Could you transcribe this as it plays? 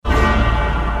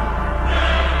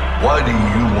Why do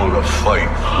you want to fight?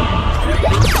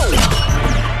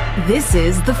 This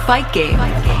is The Fight Game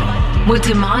with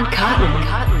Damon Cotton.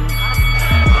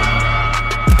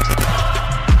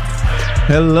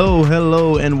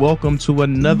 Hello, and welcome to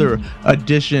another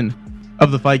edition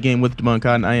of The Fight Game with Damon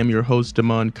Cotton. I am your host,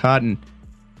 Damon Cotton.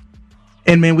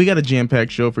 And man, we got a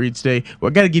jam-packed show for you today.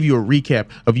 Well, I got to give you a recap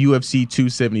of UFC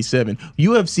 277.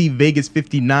 UFC Vegas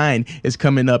 59 is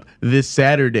coming up this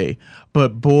Saturday.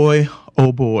 But boy,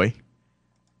 oh boy,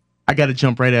 I got to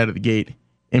jump right out of the gate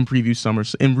and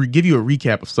preview and give you a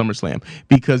recap of SummerSlam,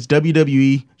 because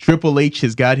WWE Triple H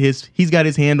he's got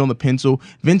his hand on the pencil.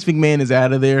 Vince McMahon is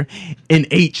out of there, and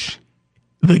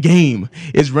the game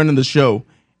is running the show.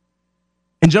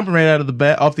 And jumping right out of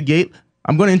off the gate,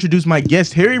 I'm going to introduce my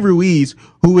guest, Harry Ruiz,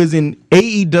 who is an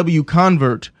AEW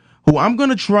convert, who I'm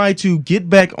going to try to get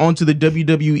back onto the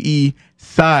WWE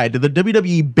side, the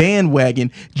WWE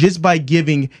bandwagon, just by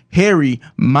giving Harry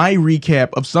my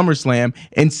recap of SummerSlam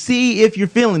and see if you're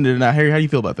feeling it or not. Harry, how do you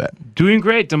feel about that? Doing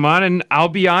great, Damon, and I'll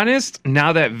be honest,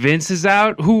 now that Vince is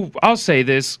out, who, I'll say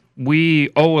this, we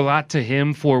owe a lot to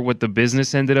him for what the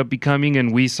business ended up becoming,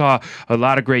 and we saw a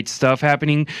lot of great stuff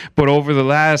happening. But over the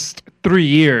last 3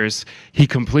 years, he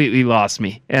completely lost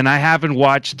me. And I haven't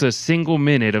watched a single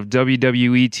minute of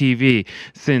WWE TV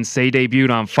since they debuted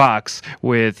on Fox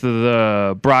with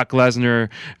the Brock Lesnar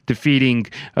defeating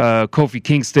Kofi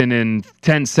Kingston in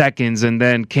 10 seconds and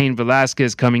then Cain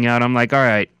Velasquez coming out. I'm like, all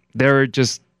right, they're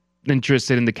just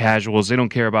interested in the casuals. They don't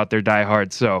care about their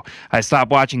diehards. So I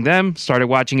stopped watching them, started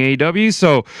watching AEW.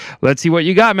 So let's see what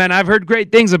you got, man. I've heard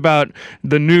great things about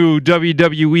the new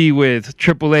WWE with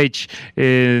Triple H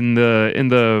in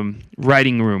the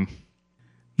writing room.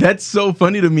 That's so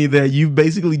funny to me that you've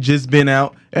basically just been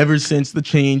out ever since the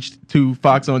change to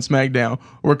Fox on SmackDown,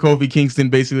 where Kofi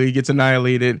Kingston basically gets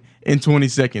annihilated in 20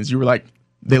 seconds. You were like,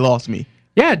 they lost me.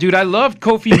 Yeah, dude, I loved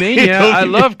Kofi Mania. I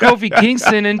love Kofi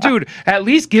Kingston. And, dude, at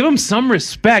least give him some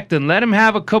respect and let him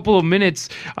have a couple of minutes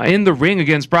in the ring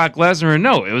against Brock Lesnar. And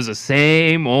no, it was the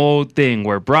same old thing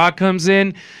where Brock comes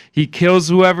in, he kills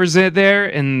whoever's in there,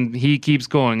 and he keeps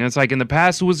going. And it's like in the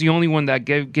past, who was the only one that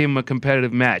gave him a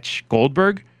competitive match?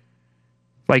 Goldberg?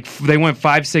 Like, they went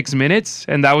 5-6 minutes,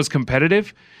 and that was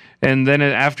competitive. And then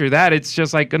after that, it's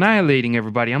just like annihilating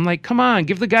everybody. I'm like, come on,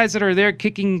 give the guys that are there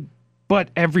kicking butt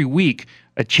every week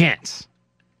a chance.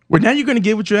 Well, now you're going to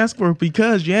get what you ask for,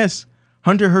 because yes,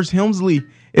 Hunter Hearst Helmsley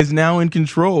is now in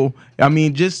control. I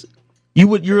mean,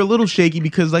 you're a little shaky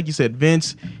because, like you said,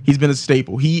 Vince, he's been a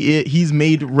staple. He's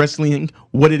made wrestling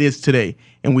what it is today,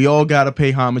 and we all got to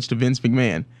pay homage to Vince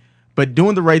McMahon. But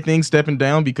doing the right thing, stepping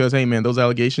down, because hey man, those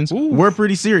allegations were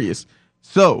pretty serious.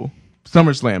 So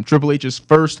SummerSlam, Triple H's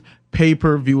first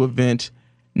pay-per-view event,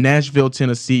 Nashville,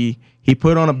 Tennessee. He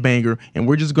put on a banger, and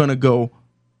we're just gonna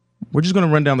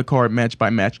run down the card match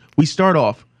by match. We start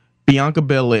off Bianca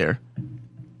Belair,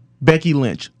 Becky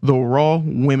Lynch, the Raw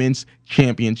Women's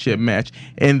Championship match,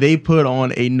 and they put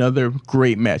on another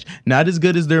great match. Not as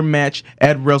good as their match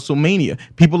at WrestleMania.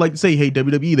 People like to say, hey,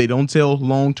 WWE, they don't tell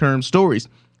long-term stories.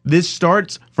 This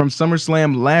starts from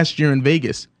SummerSlam last year in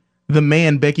Vegas. The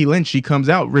man, Becky Lynch, she comes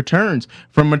out, returns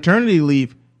from maternity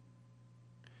leave,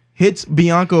 hits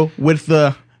Bianca with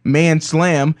the man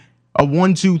slam, a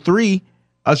 1-2-3,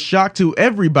 a shock to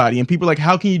everybody. And people are like,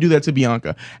 how can you do that to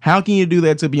Bianca? How can you do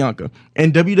that to Bianca?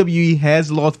 And WWE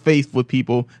has lost faith with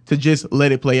people to just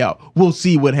let it play out. We'll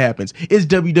see what happens. Is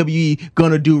WWE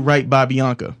going to do right by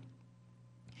Bianca?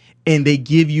 And they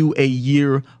give you a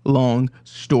year-long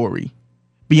story.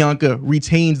 Bianca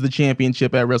retains the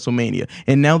championship at WrestleMania.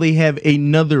 And now they have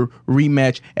another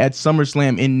rematch at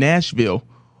SummerSlam in Nashville,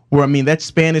 where, I mean, that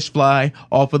Spanish fly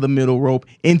off of the middle rope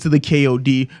into the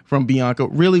KOD from Bianca.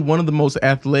 Really one of the most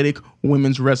athletic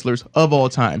women's wrestlers of all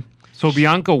time. So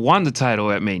Bianca won the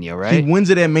title at Mania, right? She wins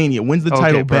it at Mania, wins the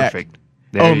title back. Perfect.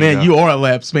 Oh, man, you are a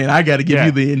lapse, man. I got to give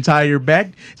you the entire back.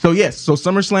 So, yes, so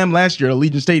SummerSlam last year,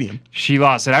 Allegiant Stadium. She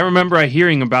lost it. I remember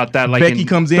hearing about that like Becky in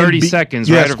comes 30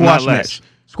 seconds, right? Squash match.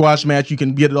 Squash match, you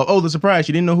can get it all. Oh, the surprise.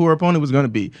 She didn't know who her opponent was going to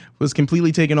be. Was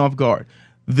completely taken off guard.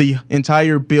 The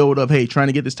entire build of, hey, trying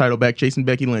to get this title back, chasing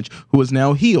Becky Lynch, who is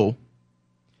now heel,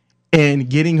 and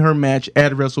getting her match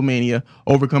at WrestleMania,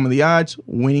 overcoming the odds,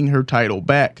 winning her title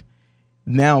back.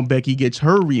 Now Becky gets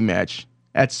her rematch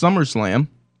at SummerSlam,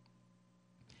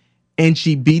 and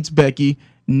she beats Becky.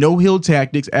 No heel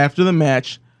tactics after the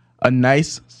match. A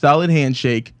nice, solid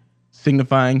handshake,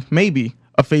 signifying maybe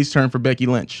a face turn for Becky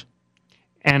Lynch.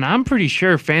 And I'm pretty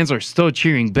sure fans are still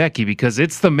cheering Becky because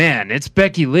it's the man. It's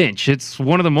Becky Lynch. It's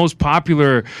one of the most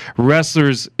popular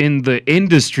wrestlers in the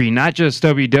industry, not just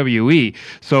WWE.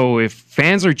 So if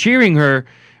fans are cheering her,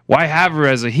 why have her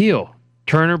as a heel?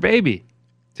 Turner baby.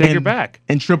 Take her back.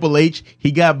 And Triple H,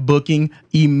 he got booking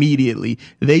immediately.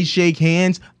 They shake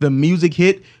hands. The music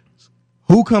hit.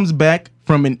 Who comes back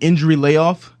from an injury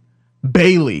layoff?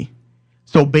 Bayley.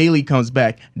 So Bayley comes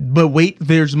back. But wait,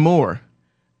 there's more.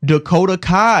 Dakota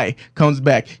Kai comes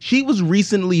back. She was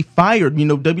recently fired. You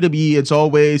know, WWE, it's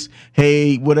always,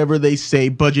 hey, whatever they say,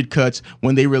 budget cuts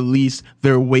when they release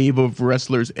their wave of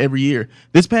wrestlers every year.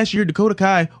 This past year, Dakota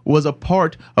Kai was a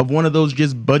part of one of those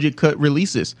just budget cut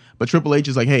releases. But Triple H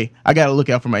is like, hey, I got to look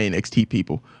out for my NXT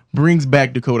people. Brings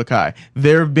back Dakota Kai.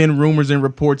 There have been rumors and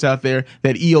reports out there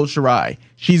that Io Shirai,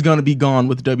 she's going to be gone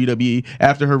with WWE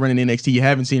after her run in NXT. You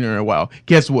haven't seen her in a while.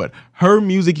 Guess what? Her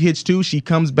music hits too. She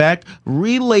comes back,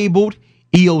 relabeled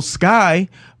Io Sky,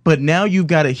 but now you've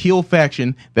got a heel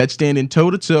faction that's standing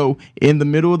toe-to-toe in the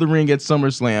middle of the ring at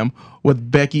SummerSlam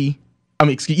with Becky.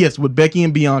 With Becky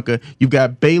and Bianca. You've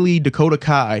got Bayley, Dakota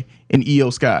Kai, and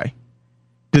Io Sky.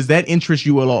 Does that interest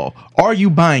you at all? Are you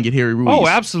buying it, Harry Ruiz? Oh,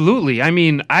 absolutely. I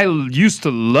mean, I used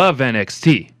to love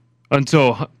NXT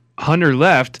until Hunter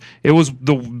left. It was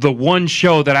the one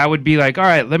show that I would be like, all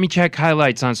right, let me check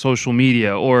highlights on social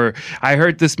media. Or I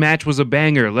heard this match was a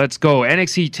banger. Let's go.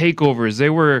 NXT takeovers. They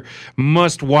were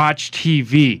must-watch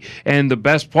TV. And the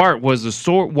best part was the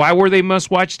story. Why were they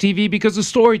must-watch TV? Because the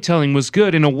storytelling was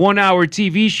good in a 1-hour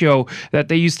TV show that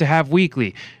they used to have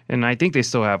weekly. And I think they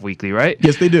still have weekly, right?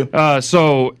 Yes, they do.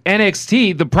 So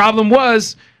NXT, the problem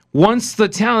was once the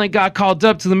talent got called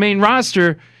up to the main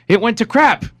roster, it went to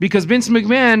crap because Vince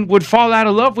McMahon would fall out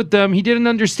of love with them. He didn't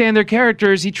understand their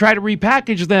characters. He tried to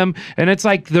repackage them. And it's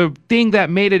like the thing that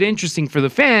made it interesting for the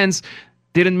fans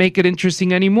didn't make it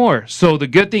interesting anymore. So the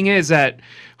good thing is that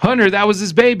Hunter, that was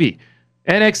his baby,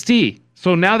 NXT.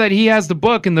 So now that he has the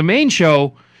book and the main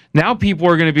show, now people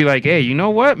are going to be like, hey, you know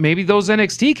what? Maybe those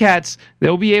NXT cats,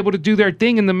 they'll be able to do their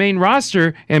thing in the main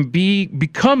roster and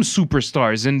become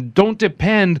superstars and don't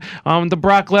depend on the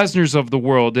Brock Lesnar's of the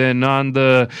world and on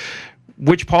the...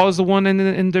 Which Paul is the one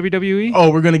in WWE? Oh,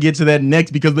 we're going to get to that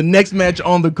next because the next match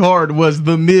on the card was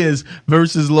The Miz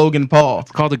versus Logan Paul.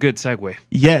 It's called a good segue.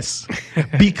 Yes.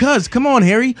 Because, come on,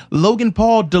 Harry, Logan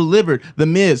Paul delivered. The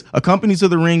Miz, accompanied to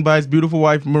the ring by his beautiful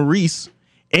wife, Maurice,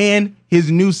 and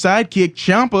his new sidekick,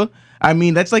 Ciampa. I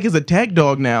mean, that's like his attack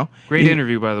dog now. Great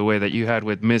interview, by the way, that you had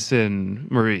with Miz and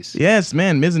Maurice. Yes,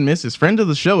 man, Miz and Mrs. Friend of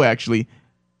the show, actually.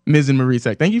 Miz and Maurice.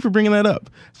 Thank you for bringing that up.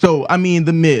 So, I mean,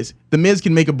 The Miz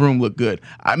can make a broom look good.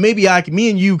 Me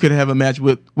and you could have a match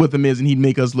with The Miz and he'd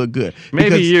make us look good.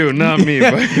 Maybe you, not me.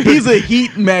 But. He's a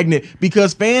heat magnet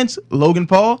because fans, Logan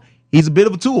Paul, he's a bit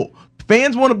of a tool.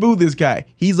 Fans want to boo this guy.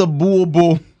 He's a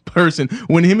bull person.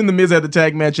 When him and The Miz had the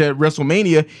tag match at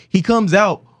WrestleMania, he comes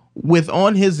out with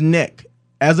on his neck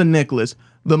as a necklace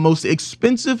the most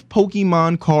expensive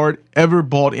Pokemon card ever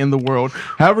bought in the world.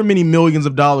 However many millions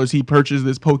of dollars he purchased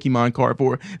this Pokemon card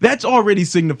for. That's already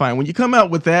signifying. When you come out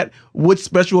with that, what's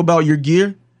special about your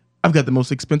gear? I've got the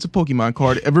most expensive Pokemon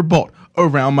card ever bought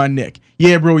around my neck.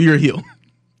 Yeah, bro, you're a heel.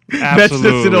 That's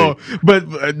just it all.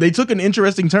 But they took an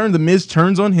interesting turn. The Miz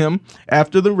turns on him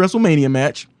after the WrestleMania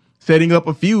match, setting up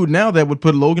a feud now that would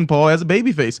put Logan Paul as a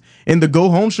babyface. In the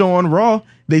go-home show on Raw,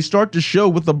 they start the show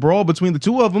with a brawl between the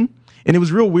two of them, and it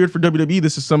was real weird for WWE.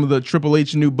 This is some of the Triple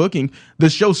H new booking. The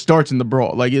show starts in the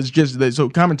brawl. Like, it's just that, so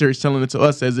commentary's telling it to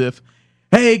us as if,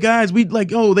 hey, guys,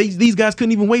 these guys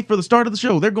couldn't even wait for the start of the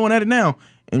show. They're going at it now,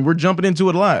 and we're jumping into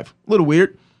it live. A little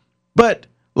weird, but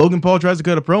Logan Paul tries to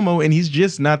cut a promo, and he's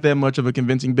just not that much of a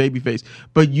convincing babyface.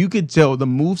 But you could tell the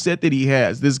moveset that he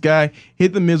has. This guy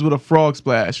hit The Miz with a frog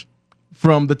splash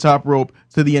from the top rope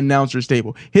to the announcer's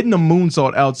table, hitting a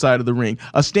moonsault outside of the ring,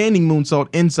 a standing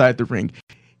moonsault inside the ring.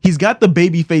 He's got the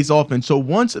babyface offense. So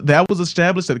once that was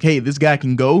established that, hey, this guy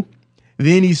can go,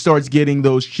 then he starts getting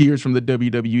those cheers from the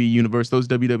WWE universe, those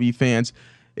WWE fans.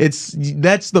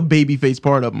 That's the babyface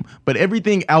part of him. But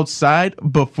everything outside,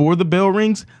 before the bell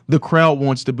rings, the crowd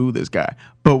wants to boo this guy.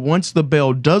 But once the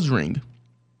bell does ring,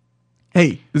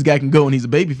 hey, this guy can go and he's a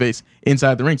babyface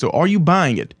inside the ring. So are you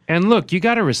buying it? And look, you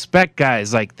got to respect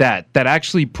guys like that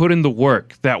actually put in the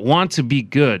work, that want to be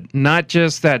good, not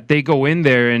just that they go in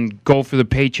there and go for the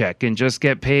paycheck and just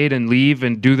get paid and leave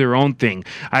and do their own thing.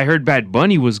 I heard Bad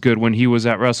Bunny was good when he was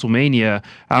at WrestleMania.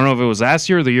 I don't know if it was last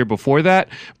year or the year before that,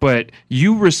 but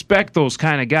you respect those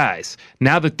kind of guys.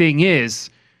 Now the thing is,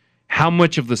 how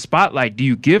much of the spotlight do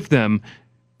you give them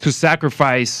to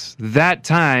sacrifice that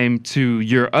time to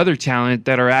your other talent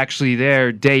that are actually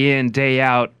there day in, day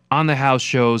out, on the house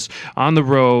shows, on the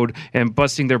road, and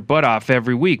busting their butt off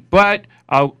every week. But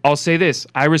I'll say this.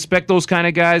 I respect those kind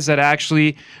of guys that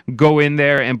actually go in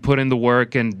there and put in the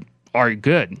work and are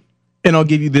good. And I'll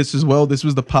give you this as well. This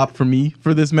was the pop for me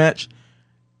for this match.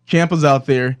 Ciampa's out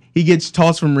there. He gets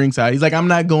tossed from ringside. He's like, I'm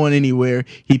not going anywhere.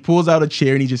 He pulls out a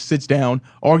chair and he just sits down,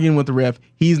 arguing with the ref.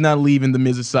 He's not leaving the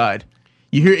Miz's side.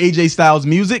 You hear AJ Styles'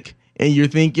 music, and you're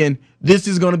thinking, this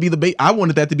is going to be the I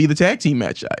wanted that to be the tag team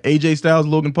match. AJ Styles,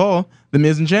 Logan Paul, the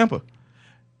Miz and Ciampa.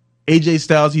 AJ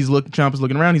Styles, Ciampa's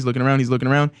looking around. He's looking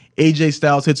around. AJ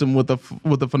Styles hits him with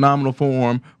a phenomenal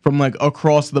forearm from like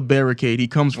across the barricade. He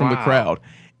comes from the crowd,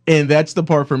 and that's the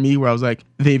part for me where I was like,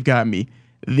 they've got me.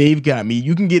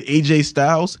 You can get AJ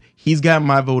Styles. He's got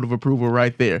my vote of approval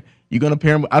right there. You're gonna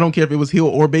pair him. I don't care if it was heel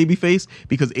or babyface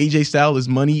because AJ Styles is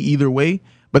money either way.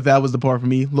 But that was the part for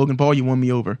me. Logan Paul, you won me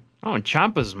over. Oh, and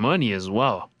Ciampa's money as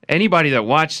well. Anybody that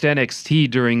watched NXT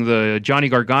during the Johnny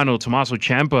Gargano, Tommaso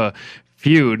Ciampa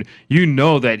feud, you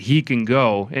know that he can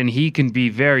go and he can be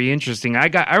very interesting. I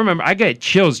get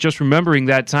chills just remembering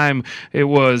that time. It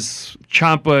was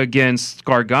Ciampa against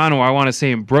Gargano, I want to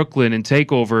say in Brooklyn and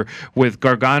TakeOver, with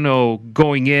Gargano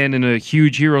going in a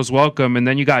huge hero's welcome, and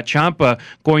then you got Ciampa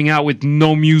going out with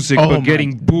no music but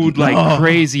getting booed like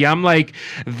crazy. I'm like,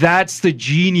 that's the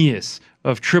genius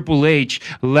of Triple H,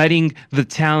 letting the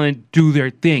talent do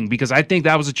their thing, because I think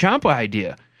that was a Ciampa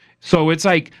idea. So it's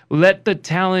like, let the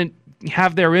talent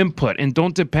have their input and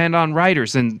don't depend on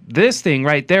writers. And this thing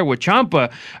right there with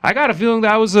Ciampa, I got a feeling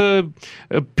that was a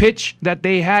pitch that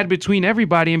they had between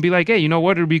everybody and be like, hey, you know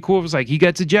what? It'd be cool if it was like he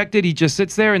gets ejected, he just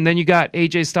sits there, and then you got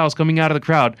AJ Styles coming out of the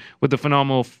crowd with a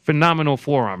phenomenal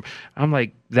forearm. I'm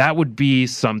like, that would be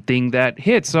something that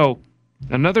hits. So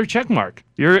another check mark.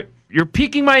 You're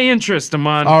piquing my interest,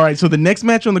 Amon. All right, so the next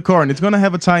match on the card, and it's going to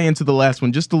have a tie-in to the last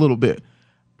one just a little bit.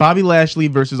 Bobby Lashley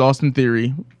versus Austin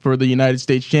Theory for the United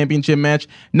States Championship match.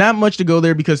 Not much to go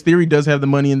there because Theory does have the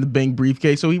Money in the Bank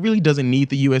briefcase, so he really doesn't need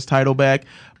the U.S. title back.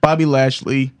 Bobby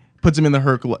Lashley puts him in the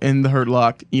hurt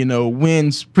lock,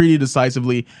 wins pretty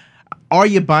decisively. Are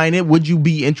you buying it? Would you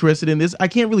be interested in this? I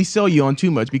can't really sell you on too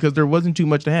much because there wasn't too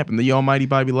much to happen. The almighty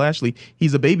Bobby Lashley,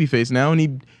 he's a babyface now, and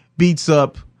he beats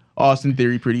up Austin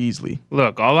Theory pretty easily.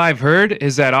 Look, all I've heard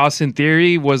is that Austin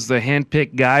Theory was the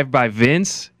handpicked guy by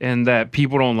Vince and that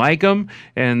people don't like him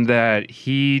and that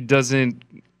he doesn't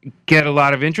get a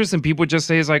lot of interest, and people just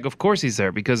say it's like, of course he's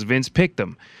there because Vince picked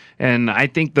him. And I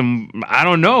think I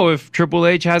don't know if Triple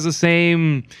H has the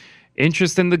same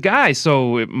interest in the guy,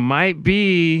 so it might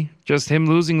be just him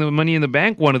losing the Money in the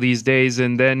Bank one of these days,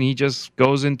 and then he just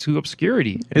goes into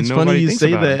obscurity. It's funny you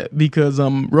say that because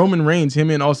Roman Reigns,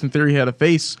 him and Austin Theory had a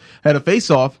face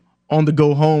off on the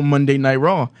Go Home Monday Night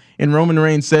Raw, and Roman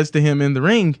Reigns says to him in the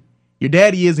ring, "Your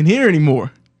daddy isn't here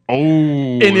anymore." Oh,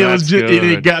 and it was just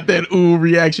it got that ooh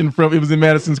reaction from, it was in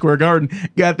Madison Square Garden,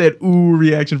 got that ooh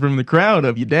reaction from the crowd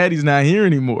of, your daddy's not here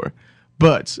anymore.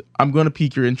 But I'm going to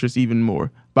pique your interest even more.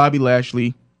 Bobby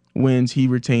Lashley wins. He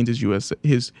retains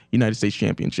his United States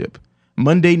Championship.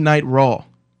 Monday Night Raw.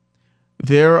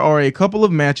 There are a couple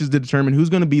of matches to determine who's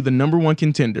going to be the number one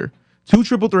contender. 2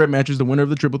 triple threat matches. The winner of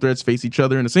the triple threats face each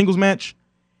other in a singles match.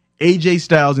 AJ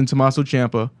Styles and Tommaso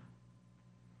Ciampa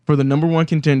for the number one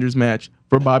contenders match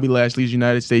for Bobby Lashley's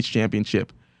United States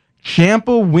Championship.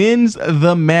 Ciampa wins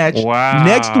the match. Wow.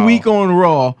 Next week on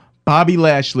Raw, Bobby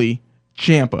Lashley,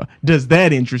 Ciampa. Does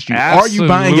that interest you? Absolutely. Are you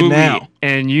buying it now?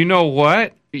 And you know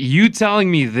what? You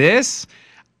telling me this,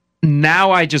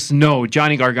 now I just know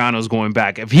Johnny Gargano's going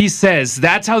back. If he says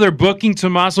that's how they're booking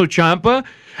Tommaso Ciampa,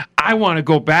 I want to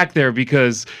go back there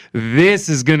because this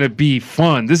is going to be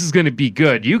fun. This is going to be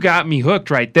good. You got me hooked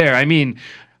right there. I mean,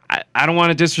 I don't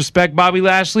want to disrespect Bobby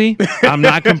Lashley. I'm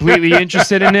not completely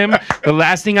interested in him. The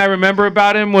last thing I remember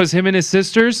about him was him and his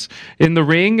sisters in the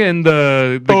ring and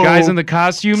the guys in the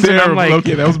costumes. Terrible. And I'm like,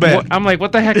 okay, that was bad.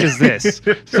 What the heck is this?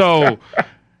 So,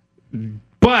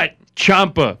 but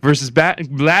Ciampa versus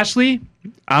Lashley,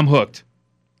 I'm hooked.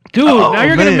 Dude, now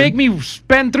you're going to make me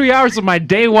spend 3 hours of my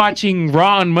day watching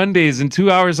Raw on Mondays and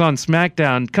 2 hours on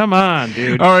SmackDown. Come on,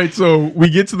 dude. All right, so we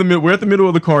get to the middle. We're at the middle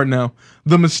of the card now.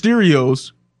 The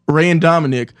Mysterios, Ray and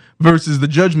Dominic, versus the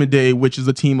Judgment Day, which is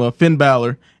a team of Finn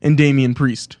Balor and Damian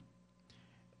Priest.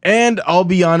 And I'll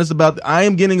be honest I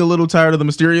am getting a little tired of the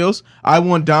Mysterios. I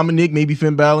want Dominic, maybe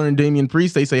Finn Balor, and Damian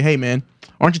Priest. They say, hey, man,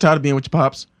 aren't you tired of being with your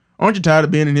pops? Aren't you tired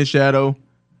of being in his shadow?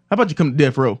 How about you come to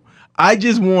Death Row? I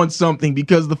just want something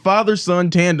because the father-son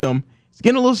tandem is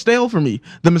getting a little stale for me.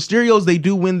 The Mysterios, they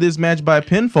do win this match by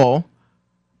pinfall,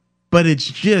 but it's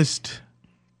just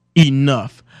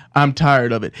enough. I'm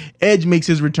tired of it. Edge makes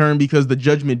his return because the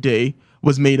Judgment Day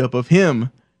was made up of him,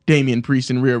 Damian Priest,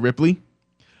 and Rhea Ripley.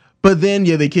 But then,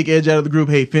 they kick Edge out of the group.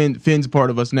 Hey, Finn's part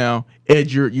of us now.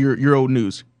 Edge, you're old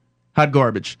news. hot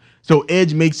garbage. So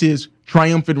Edge makes his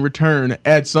triumphant return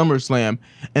at SummerSlam,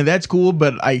 and that's cool.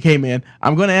 But hey man,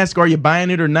 I'm gonna ask, are you buying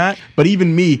it or not? But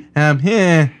even me, I'm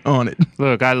on it.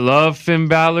 Look, I love Finn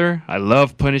Balor. I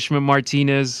love Punishment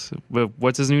Martinez.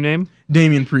 What's his new name?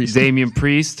 Damian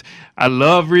Priest. I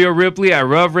love Rhea Ripley. I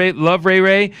love Ray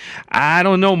Ray. I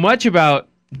don't know much about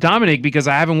Dominic because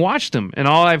I haven't watched him, and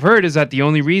all I've heard is that the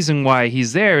only reason why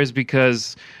he's there is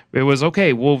because it was,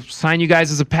 okay, we'll sign you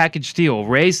guys as a package deal.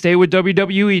 Ray, stay with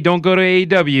WWE, don't go to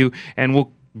AEW, and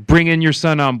we'll bring in your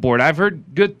son on board. I've heard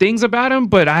good things about him,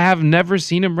 but I have never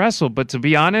seen him wrestle. But to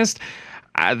be honest,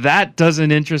 that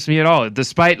doesn't interest me at all.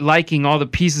 Despite liking all the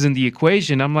pieces in the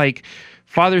equation, I'm like,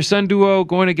 father-son duo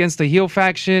going against the heel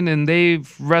faction, and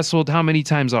they've wrestled how many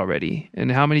times already?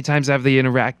 And how many times have they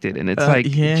interacted? And it's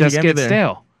just gets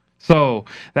stale. So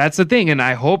that's the thing, and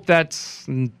I hope that's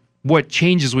what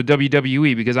changes with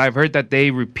WWE, because I've heard that they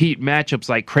repeat matchups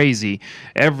like crazy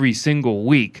every single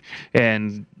week,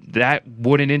 and that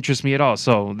wouldn't interest me at all.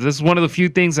 So this is one of the few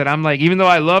things that I'm like, even though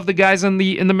I love the guys in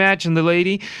the match and the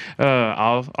lady,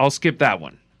 I'll skip that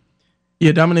one.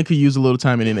 Yeah, Dominic could use a little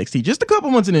time in NXT. Just a couple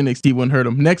months in NXT wouldn't hurt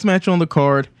him. Next match on the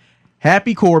card,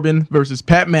 Happy Corbin versus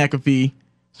Pat McAfee.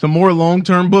 Some more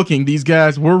long-term booking. These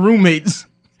guys were roommates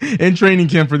in training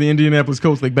camp for the Indianapolis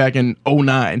Colts like back in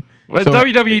 2009. Well, so,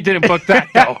 WWE didn't book that,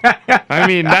 though. I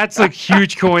mean, that's a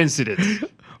huge coincidence.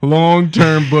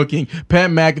 Long-term booking. Pat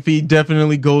McAfee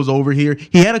definitely goes over here.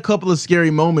 He had a couple of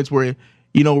scary moments where,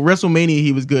 WrestleMania,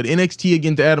 he was good. NXT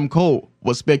against Adam Cole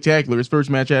was spectacular. His first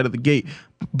match out of the gate.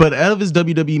 But out of his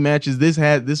WWE matches,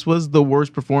 this was the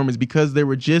worst performance because there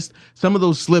were just some of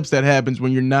those slips that happens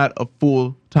when you're not a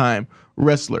full-time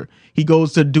wrestler. He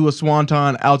goes to do a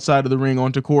swanton outside of the ring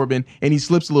onto Corbin, and he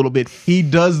slips a little bit. He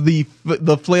does the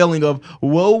flailing of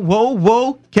whoa, whoa,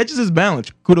 whoa, catches his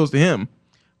balance. Kudos to him.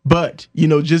 But,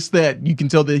 just that you can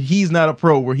tell that he's not a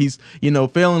pro where he's,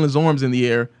 flailing his arms in the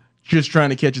air, just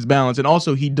trying to catch his balance. And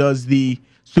also he does the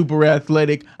super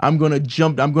athletic, I'm going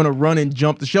to run and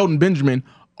jump the Shelton Benjamin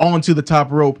onto the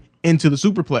top rope into the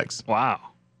superplex. Wow.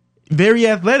 Very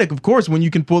athletic, of course, when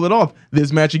you can pull it off.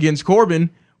 This match against Corbin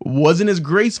wasn't as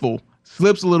graceful.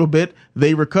 Slips a little bit,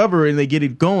 they recover, and they get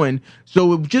it going.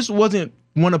 So it just wasn't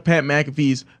one of Pat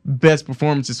McAfee's best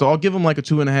performances. So I'll give him like a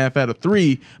 2.5 out of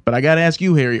 3. But I got to ask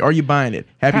you, Harry, are you buying it?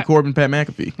 Happy Corbin, Pat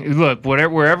McAfee. Look,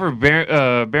 wherever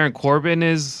Baron Corbin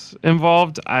is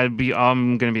involved, I'm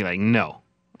going to be like, no.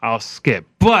 I'll skip.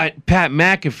 But Pat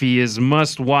McAfee is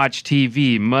must-watch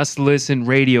TV, must-listen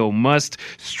radio,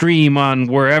 must-stream on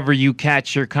wherever you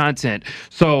catch your content.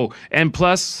 So, and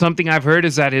plus, something I've heard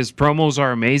is that his promos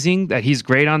are amazing, that he's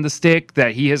great on the stick,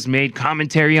 that he has made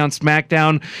commentary on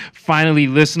SmackDown finally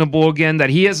listenable again, that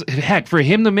he has, heck, for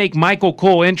him to make Michael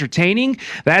Cole entertaining,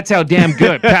 that's how damn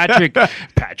good Pat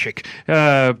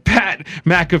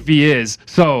McAfee is.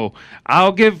 So,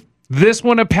 I'll give this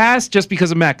one a pass just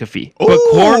because of McAfee.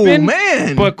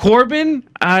 But Corbin,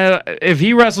 if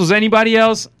he wrestles anybody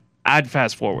else, I'd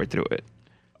fast forward through it.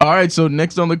 All right, so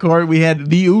next on the card, we had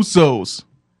the Usos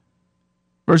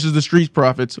versus the Street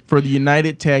Profits for the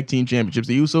United Tag Team Championships.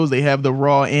 The Usos, they have the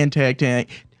Raw and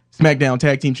SmackDown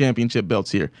Tag Team Championship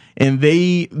belts here. And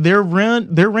their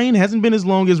reign hasn't been as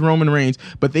long as Roman Reigns,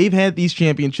 but they've had these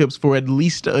championships for at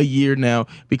least a year now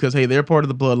because, hey, they're part of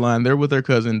the bloodline. They're with their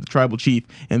cousin, the Tribal Chief,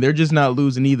 and they're just not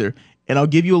losing either. And I'll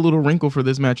give you a little wrinkle for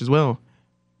this match as well.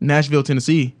 Nashville,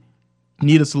 Tennessee,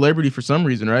 need a celebrity for some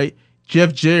reason, right?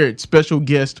 Jeff Jarrett, special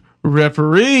guest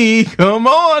referee. Come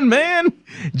on, man.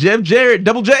 Jeff Jarrett,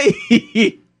 Double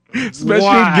J. Special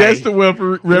guest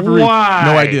referee. Why?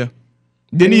 No idea.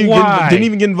 Didn't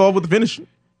even get involved with the finish.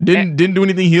 Didn't do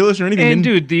anything heelish or anything. And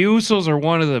dude, the Usos are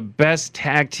one of the best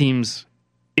tag teams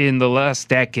in the last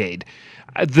decade.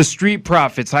 The Street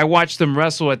Profits, I watched them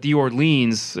wrestle at the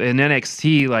Orleans in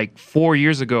NXT like 4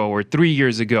 years ago or 3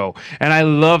 years ago, and I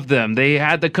love them. They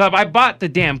had the cup. I bought the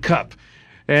damn cup,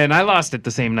 and I lost it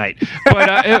the same night.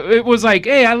 But it was like,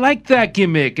 hey, I like that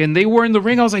gimmick, and they were in the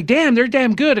ring. I was like, damn, they're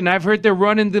damn good, and I've heard their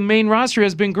run in the main roster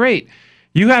has been great.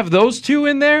 You have those two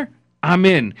in there? I'm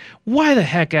in. Why the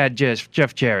heck add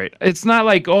Jeff Jarrett? It's not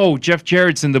like, oh, Jeff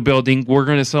Jarrett's in the building, we're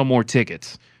going to sell more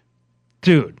tickets.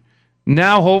 Dude.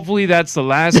 Now, hopefully, that's the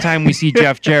last time we see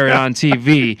Jeff Jarrett on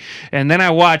TV. And then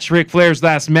I watched Ric Flair's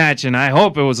last match, and I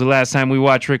hope it was the last time we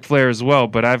watch Ric Flair as well.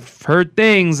 But I've heard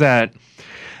things that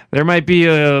there might be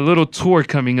a little tour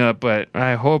coming up, but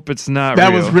I hope it's not That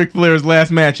real. was Ric Flair's last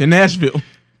match in Nashville.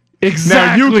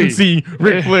 Exactly. Now you can see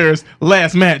Ric Flair's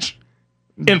last match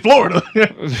in Florida.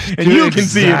 And you can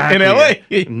see it in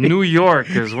LA. New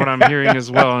York is what I'm hearing as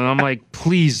well. And I'm like,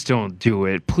 please don't do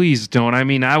it. Please don't. I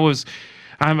mean, I was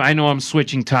I know I'm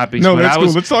switching topics. No, but that's I cool.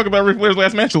 was, Let's talk about Ric Flair's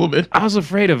last match a little bit. I was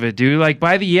afraid of it, dude. Like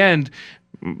by the end,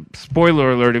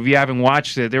 spoiler alert, if you haven't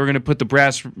watched it, they were going to put the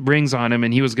brass rings on him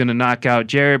and he was going to knock out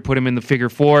Jered, put him in the figure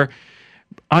 4.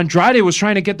 Andrade was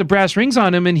trying to get the brass rings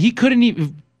on him and he couldn't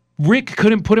even, Rick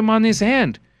couldn't put him on his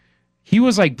hand. He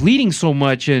was like bleeding so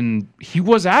much and he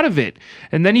was out of it.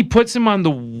 And then he puts him on the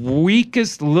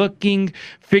weakest looking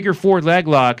figure 4 leg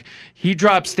lock. He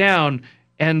drops down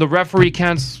and the referee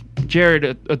counts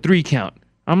Jered a 3 count.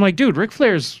 I'm like, dude, Ric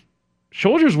Flair's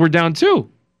shoulders were down too.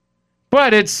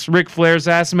 But it's Ric Flair's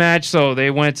ass match, so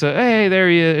they went to, hey, there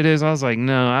it is. I was like,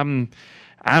 no,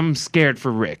 I'm scared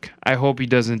for Rick. I hope he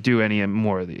doesn't do any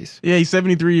more of these. Yeah, he's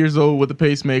 73 years old with a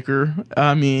pacemaker.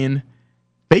 I mean,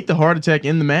 faked the heart attack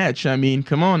in the match. I mean,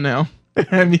 come on now.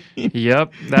 I mean,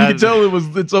 Yep. you can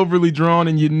tell it's overly drawn,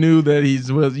 and you knew that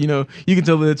you can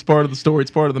tell that it's part of the story,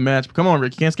 it's part of the match. But come on,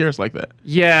 Rick, you can't scare us like that.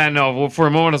 Yeah, no. Well, for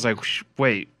a moment, I was like,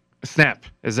 wait, snap.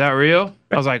 Is that real?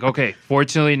 I was like, okay,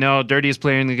 fortunately, no. Dirtiest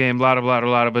player in the game, blah, blah, blah,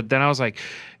 blah. But then I was like,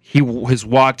 his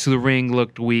walk to the ring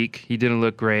looked weak. He didn't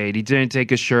look great. He didn't take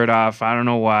his shirt off. I don't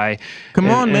know why. Come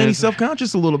on, man. He's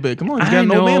self-conscious a little bit. Come on. He's got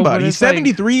an old man body. He's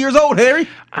 73 years old, Harry.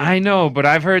 I know, but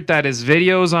I've heard that his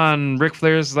videos on Ric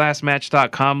Flair's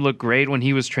lastmatch.com look great when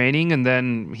he was training, and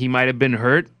then he might have been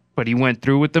hurt, but he went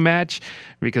through with the match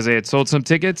because they had sold some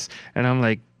tickets. And I'm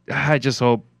like, I just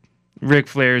hope Ric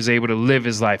Flair is able to live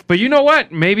his life. But you know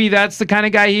what? Maybe that's the kind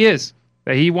of guy he is.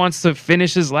 That he wants to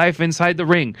finish his life inside the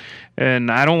ring.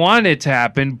 And I don't want it to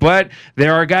happen, but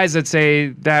there are guys that say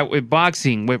that with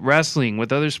boxing, with wrestling,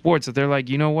 with other sports, that they're like,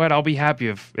 you know what? I'll be happy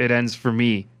if it ends for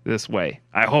me this way.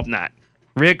 I hope not.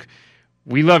 Rick,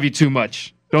 we love you too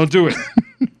much. Don't do it.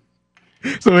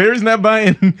 So Harry's not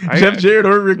buying Jeff Jarrett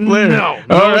or Ric Flair. No.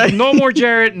 All right. No more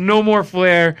Jarrett, no more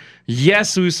Flair.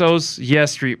 Yes, Usos.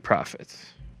 Yes, Street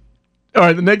Profits. All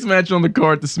right, the next match on the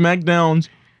card, the SmackDown's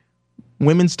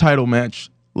women's title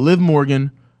match. Liv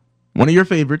Morgan, one of your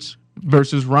favorites,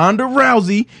 versus Ronda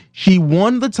Rousey. She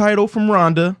won the title from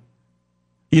Ronda.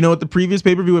 You know, at the previous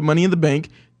pay-per-view at Money in the Bank,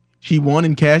 she won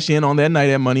and cashed in on that night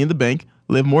at Money in the Bank.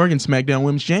 Liv Morgan, SmackDown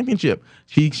Women's Championship.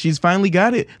 She's finally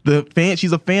got it.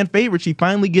 She's a fan favorite. She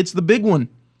finally gets the big one.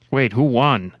 Wait, who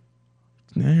won?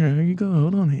 There you go.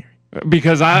 Hold on here.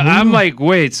 Because I'm like,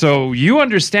 wait, so you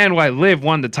understand why Liv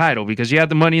won the title because you had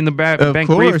the Money in the Bank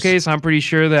briefcase. I'm pretty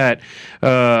sure that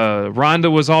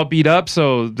Ronda was all beat up,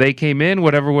 so they came in,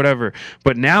 whatever.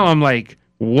 But now I'm like,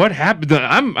 what happened?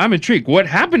 I'm intrigued. What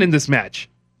happened in this match?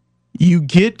 You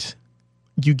get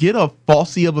a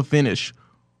falsie of a finish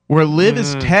where Liv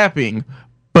is tapping,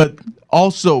 but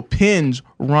also pins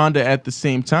Ronda at the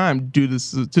same time due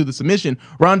to the submission.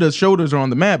 Ronda's shoulders are on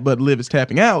the mat, but Liv is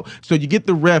tapping out. So you get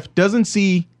the ref doesn't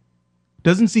see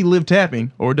Liv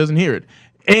tapping or doesn't hear it,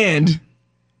 and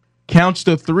counts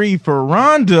to 3 for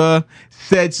Ronda,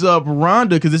 sets up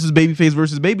Ronda because this is babyface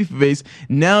versus babyface.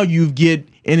 Now you get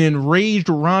an enraged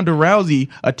Ronda Rousey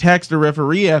attacks the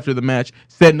referee after the match,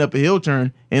 setting up a heel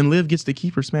turn, and Liv gets to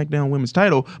keep her SmackDown Women's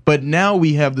title. But now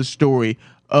we have the story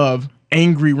of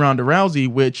angry Ronda Rousey,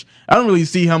 which I don't really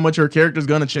see how much her character is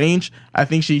going to change. I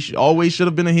think she always should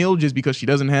have been a heel just because she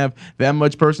doesn't have that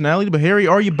much personality. But Harry,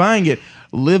 are you buying it?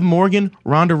 Liv Morgan,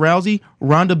 Ronda Rousey,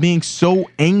 Ronda being so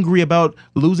angry about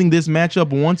losing this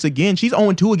matchup once again. She's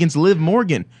 0-2 against Liv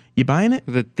Morgan. You buying it?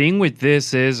 The thing with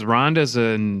this is Ronda's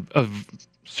a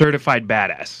certified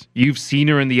badass. You've seen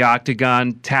her in the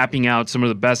octagon tapping out some of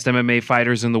the best MMA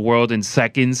fighters in the world in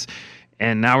seconds.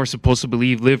 And now we're supposed to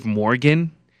believe Liv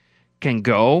Morgan can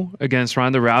go against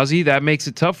Ronda Rousey. That makes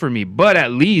it tough for me. But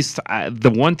at least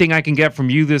the one thing I can get from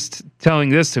you telling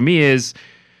this to me is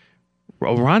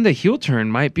Ronda heel turn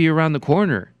might be around the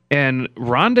corner. And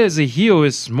Ronda as a heel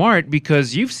is smart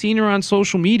because you've seen her on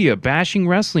social media bashing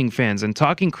wrestling fans and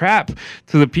talking crap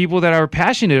to the people that are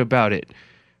passionate about it.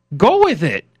 Go with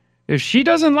it. If she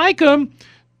doesn't like him,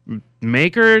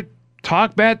 make her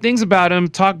talk bad things about him,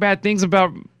 talk bad things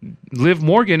about Liv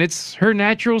Morgan. It's her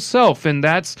natural self, and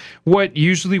that's what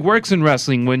usually works in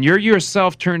wrestling when you're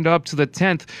yourself turned up to the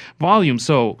 10th volume.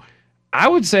 So I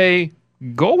would say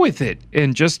go with it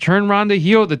and just turn Ronda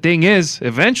heel. The thing is,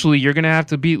 eventually you're going to have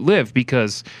to beat Liv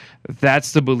because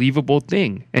that's the believable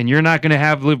thing. And you're not going to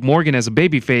have Liv Morgan as a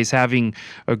babyface having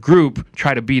a group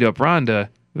try to beat up Ronda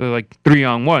like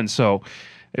 3-on-1. So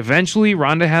eventually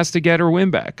Ronda has to get her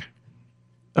win back.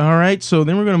 All right, so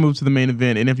then we're going to move to the main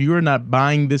event. And if you are not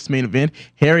buying this main event,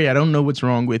 Harry, I don't know what's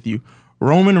wrong with you.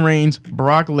 Roman Reigns,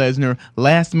 Brock Lesnar,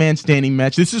 last man standing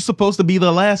match. This is supposed to be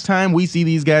the last time we see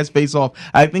these guys face off.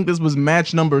 I think this was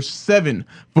match number 7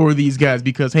 for these guys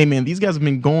because, hey, man, these guys have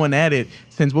been going at it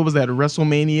since, what was that,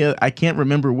 WrestleMania? I can't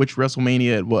remember which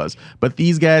WrestleMania it was, but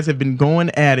these guys have been going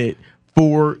at it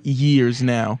for years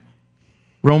now.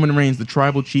 Roman Reigns, the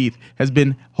tribal chief, has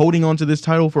been holding on to this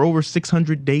title for over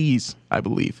 600 days, I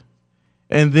believe.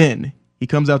 And then he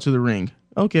comes out to the ring.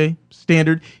 Okay,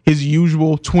 standard, his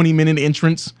usual 20-minute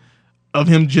entrance of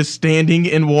him just standing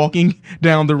and walking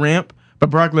down the ramp. But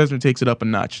Brock Lesnar takes it up a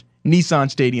notch. Nissan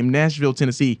Stadium, Nashville,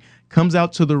 Tennessee, comes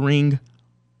out to the ring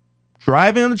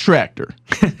driving a tractor.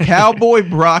 Cowboy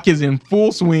Brock is in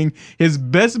full swing, his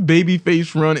best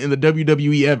babyface run in the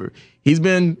WWE ever. He's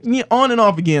been on and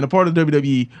off again, a part of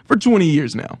WWE for 20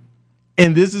 years now.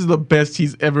 And this is the best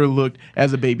he's ever looked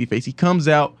as a babyface. He comes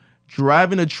out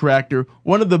driving a tractor,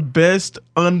 one of the best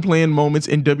unplanned moments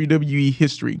in WWE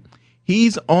history.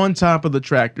 He's on top of the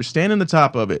tractor, standing on the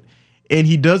top of it, and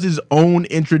he does his own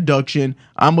introduction.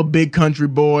 I'm a big country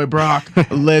boy, Brock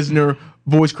Lesnar,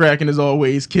 voice cracking as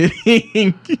always,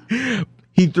 kidding.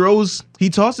 He tosses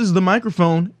the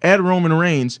microphone at Roman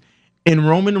Reigns, and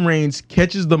Roman Reigns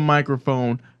catches the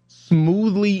microphone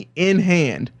smoothly in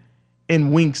hand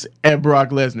and winks at Brock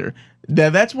Lesnar.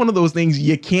 That's one of those things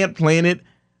you can't plan it,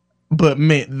 but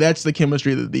man, that's the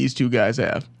chemistry that these two guys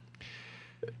have.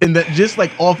 And that just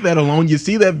like off that alone, you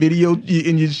see that video and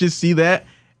you just see that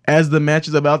as the match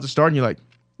is about to start, and you're like,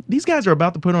 these guys are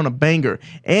about to put on a banger.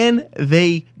 And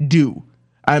they do.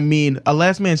 I mean, a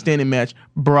last man standing match,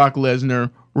 Brock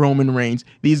Lesnar, Roman Reigns.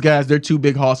 These guys, they're two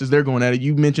big horses. They're going at it.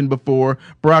 You mentioned before,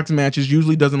 Brock's matches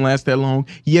usually doesn't last that long.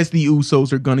 Yes, the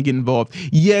Usos are going to get involved.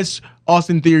 Yes,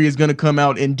 Austin Theory is going to come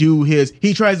out and do his.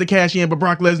 He tries to cash in, but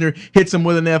Brock Lesnar hits him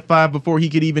with an F5 before he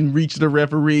could even reach the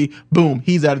referee. Boom,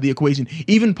 he's out of the equation.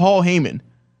 Even Paul Heyman,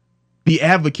 the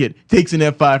advocate, takes an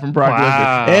F5 from Brock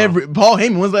Lesnar. Paul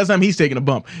Heyman, when's the last time he's taken a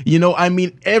bump? I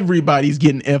mean, everybody's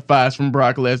getting F5s from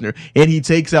Brock Lesnar, and he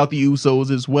takes out the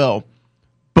Usos as well.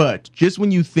 But just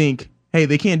when you think, hey,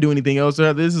 they can't do anything else,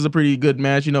 this is a pretty good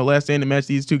match, last standing match,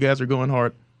 these two guys are going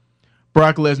hard.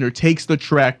 Brock Lesnar takes the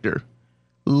tractor,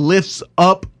 lifts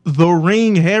up the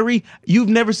ring, Harry. You've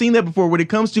never seen that before. When it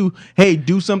comes to, hey,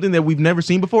 do something that we've never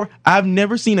seen before, I've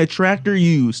never seen a tractor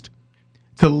used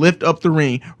to lift up the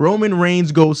ring. Roman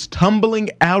Reigns goes tumbling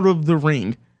out of the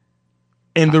ring.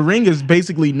 And the ring is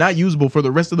basically not usable for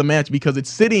the rest of the match because it's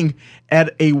sitting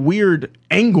at a weird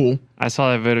angle. I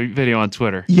saw that video on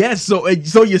Twitter. Yes, so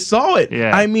you saw it.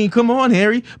 Yeah. I mean, come on,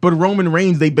 Harry. But Roman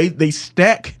Reigns, they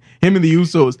stack him and the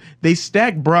Usos. They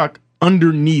stack Brock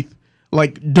underneath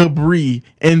like debris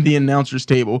in the announcer's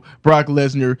table. Brock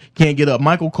Lesnar can't get up.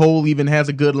 Michael Cole even has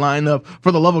a good lineup.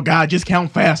 For the love of God, just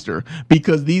count faster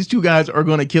because these two guys are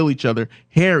going to kill each other.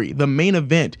 Harry, the main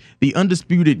event, the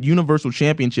undisputed Universal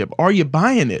Championship. Are you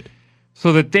buying it?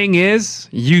 So the thing is,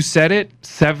 you said it,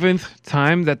 7th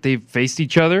time that they've faced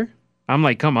each other. I'm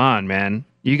like, come on, man.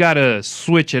 You got to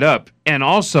switch it up. And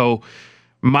also,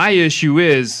 my issue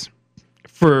is,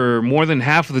 for more than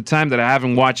half of the time that I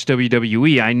haven't watched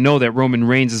WWE, I know that Roman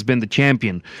Reigns has been the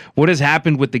champion. What has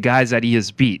happened with the guys that he has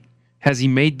beat? Has he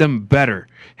made them better?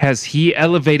 Has he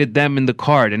elevated them in the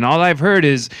card? And all I've heard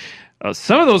is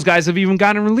some of those guys have even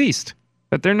gotten released,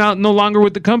 that they're no longer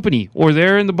with the company, or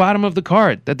they're in the bottom of the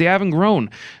card, that they haven't grown.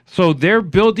 So they're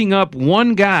building up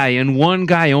one guy and one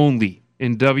guy only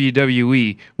in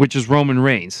WWE, which is Roman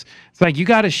Reigns. It's like, you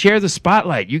got to share the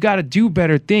spotlight. You got to do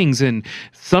better things. And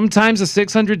sometimes a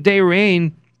 600-day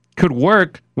reign could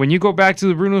work when you go back to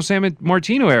the Bruno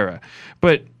Sammartino era.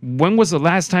 But when was the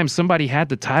last time somebody had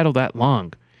the title that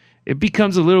long? It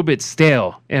becomes a little bit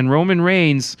stale. And Roman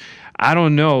Reigns, I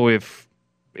don't know if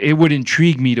it would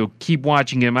intrigue me to keep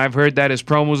watching him. I've heard that his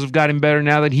promos have gotten better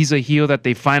now that he's a heel, that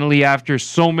they finally, after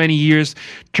so many years,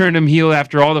 turned him heel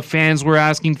after all the fans were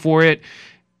asking for it.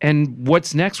 And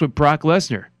what's next with Brock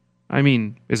Lesnar? I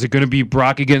mean, is it going to be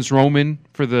Brock against Roman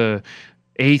for the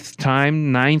 8th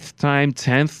time, 9th time,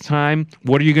 10th time?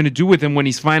 What are you going to do with him when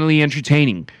he's finally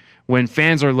entertaining? When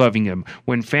fans are loving him,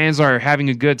 when fans are having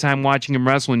a good time watching him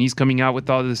wrestle, and he's coming out with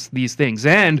all these things.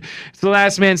 And it's the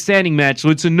last man standing match, so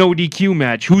it's a no DQ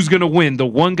match. Who's going to win? The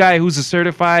one guy who's a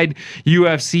certified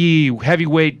UFC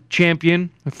heavyweight champion,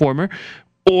 former,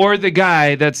 or the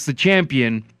guy that's the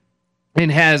champion and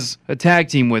has a tag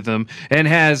team with him and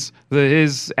has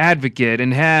his advocate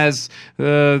and has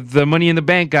the Money in the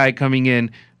Bank guy coming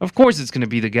in? Of course it's going to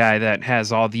be the guy that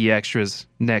has all the extras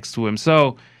next to him.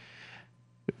 So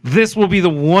this will be the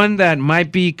one that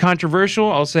might be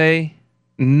controversial. I'll say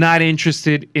not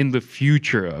interested in the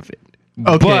future of it.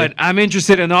 Okay. But I'm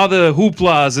interested in all the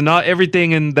hooplas and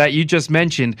everything and that you just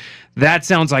mentioned. That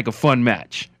sounds like a fun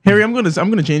match. Harry, I'm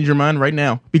gonna change your mind right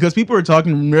now because people are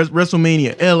talking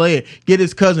WrestleMania, LA, get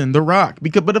his cousin, The Rock.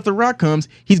 But if The Rock comes,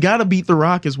 he's got to beat The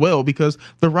Rock as well because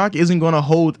The Rock isn't going to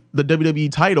hold the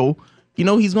WWE title. You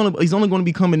know, he's only going to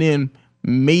be coming in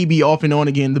maybe off and on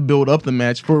again to build up the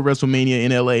match for WrestleMania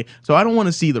in LA. So I don't want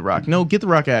to see The Rock. No, get The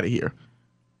Rock out of here.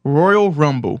 Royal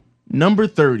Rumble, number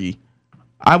 30.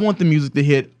 I want the music to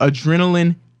hit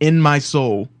Adrenaline in My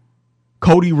Soul.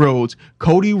 Cody Rhodes.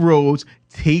 Cody Rhodes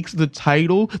takes the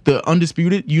title, the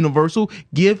undisputed Universal.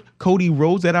 Give Cody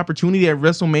Rhodes that opportunity at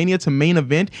WrestleMania to main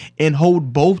event and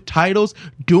hold both titles,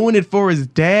 doing it for his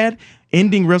dad,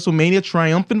 ending WrestleMania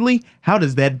triumphantly. How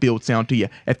does that build sound to you?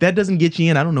 If that doesn't get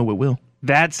you in, I don't know what will.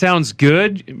 That sounds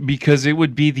good because it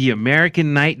would be the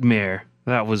American Nightmare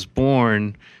that was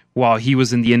born while he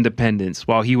was in the Independents,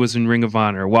 while he was in Ring of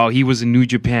Honor, while he was in New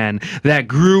Japan, that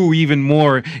grew even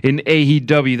more in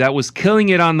AEW, that was killing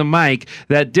it on the mic,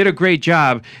 that did a great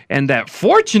job, and that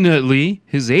fortunately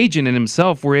his agent and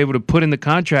himself were able to put in the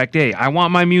contract, hey, I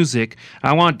want my music,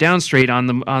 I want Downstraight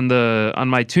on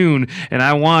my tune, and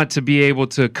I want to be able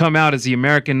to come out as the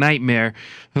American Nightmare.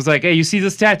 I was like, hey, you see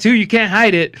this tattoo? You can't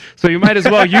hide it, so you might as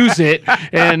well use it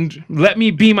and let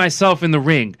me be myself in the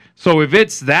ring. So if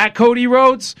it's that Cody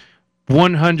Rhodes,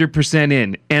 100%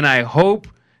 in. And I hope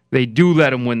they do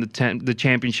let him win the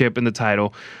championship and the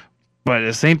title. But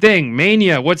the same thing,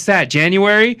 Mania, what's that,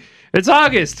 January? It's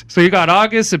August. So you got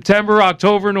August, September,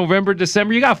 October, November,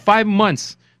 December. You got 5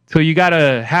 months till you got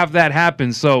to have that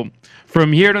happen. So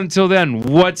from here until then,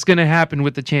 what's going to happen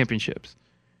with the championships?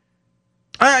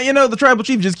 The tribal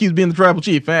chief just keeps being the tribal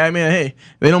chief. I mean, hey,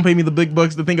 they don't pay me the big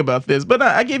bucks to think about this, but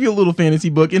I gave you a little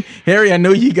fantasy booking. Harry, I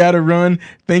know you got to run.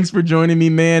 Thanks for joining me,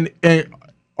 man.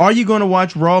 Are you going to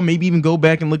watch Raw? Maybe even go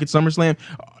back and look at SummerSlam?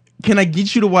 Can I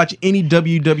get you to watch any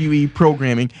WWE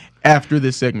programming after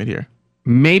this segment here?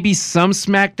 Maybe some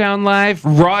SmackDown Live.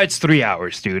 Raw, it's 3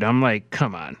 hours, dude. I'm like,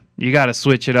 come on. You got to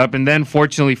switch it up. And then,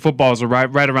 fortunately, footballs are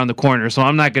right around the corner, so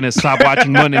I'm not going to stop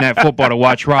watching Monday Night Football to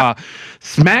watch Raw.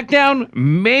 SmackDown,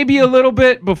 maybe a little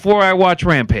bit before I watch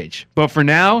Rampage. But for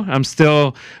now, I'm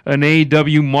still an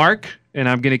AEW mark, and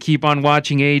I'm going to keep on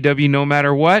watching AEW no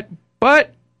matter what.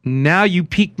 But now you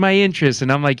piqued my interest,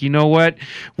 and I'm like, you know what?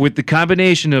 With the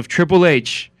combination of Triple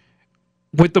H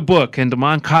with the book and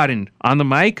Damon Cotton on the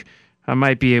mic, I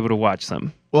might be able to watch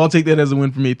some. Well, I'll take that as a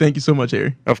win for me. Thank you so much,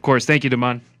 Harry. Of course. Thank you,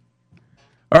 Damon.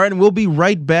 All right, and we'll be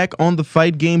right back on the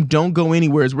Fight Game. Don't go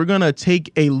anywhere, as we're going to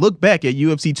take a look back at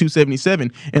UFC 277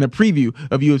 and a preview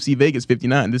of UFC Vegas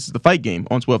 59. This is the Fight Game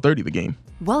on 1230 The Game.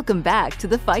 Welcome back to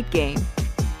the Fight Game.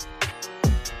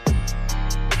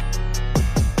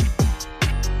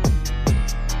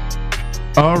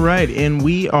 All right, and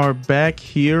we are back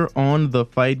here on the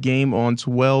Fight Game on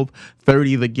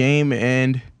 1230 The Game,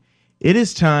 and it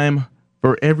is time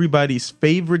for everybody's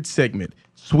favorite segment,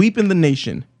 Sweeping the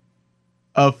Nation.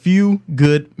 A few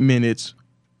good minutes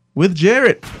with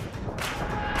Jered.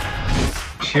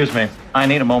 Excuse me. I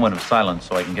need a moment of silence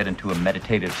so I can get into a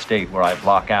meditative state where I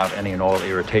block out any and all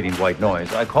irritating white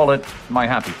noise. I call it my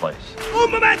happy place. Un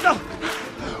momento!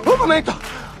 Un momento!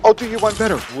 I'll do you one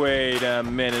better. Wait a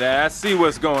minute. I see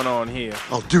what's going on here.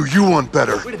 I'll do you one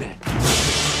better. Wait a minute.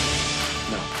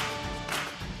 No.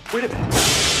 Wait a minute.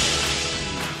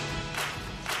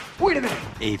 Wait a minute.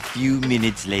 A few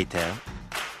minutes later.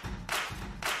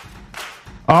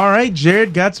 All right,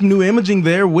 Jered, got some new imaging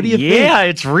there. What do you think? Yeah,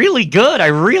 it's really good. I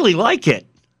really like it.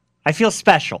 I feel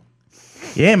special.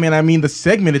 Yeah, man. I mean, the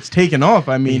segment, it's taken off.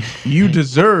 I mean, you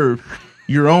deserve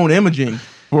your own imaging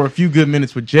for a few good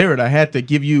minutes with Jered. I had to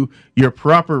give you your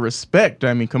proper respect.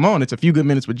 I mean, come on. It's a few good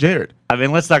minutes with Jered. I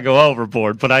mean, let's not go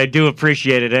overboard, but I do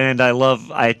appreciate it, and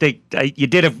I think you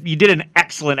did an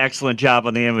excellent job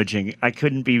on the imaging. I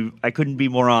couldn't be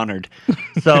more honored.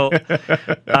 So,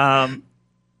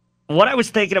 what I was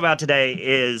thinking about today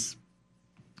is,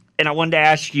 and I wanted to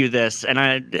ask you this,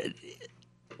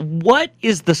 what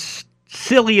is the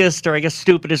silliest or I guess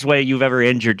stupidest way you've ever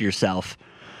injured yourself?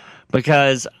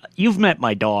 Because you've met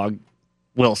my dog,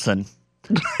 Wilson.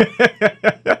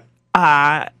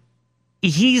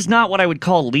 He's not what I would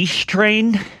call leash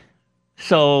trained.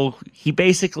 So he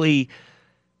basically,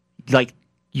 like,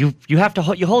 you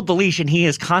hold the leash and he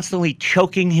is constantly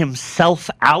choking himself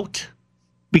out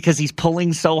because he's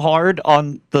pulling so hard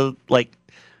on the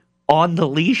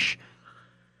leash.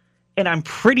 And I'm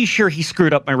pretty sure he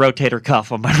screwed up my rotator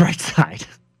cuff on my right side.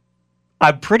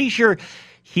 I'm pretty sure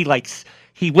he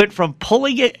went from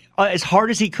pulling it as hard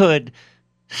as he could,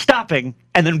 stopping,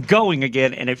 and then going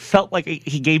again, and it felt like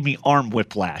he gave me arm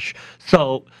whiplash.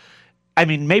 So I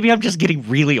mean, maybe I'm just getting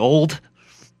really old,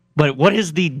 but what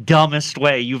is the dumbest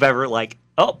way you've ever like,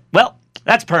 oh, well,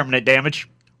 that's permanent damage.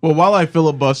 Well, while I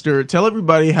filibuster, tell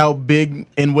everybody how big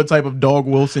and what type of dog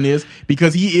Wilson is,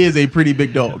 because he is a pretty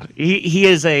big dog. He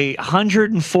is a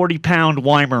 140-pound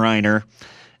Weimaraner,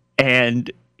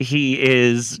 and he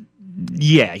is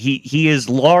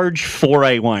large for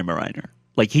a Weimaraner.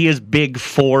 Like, he is big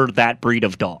for that breed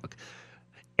of dog.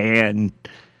 And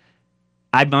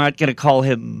I'm not going to call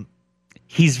him...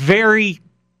 He's very...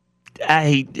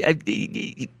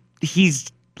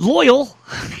 he's loyal.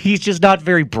 He's just not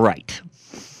very bright.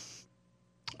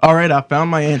 All right, I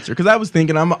found my answer, because I was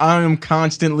thinking I'm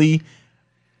constantly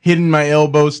hitting my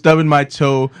elbow, stubbing my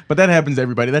toe, but that happens to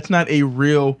everybody. That's not a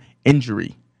real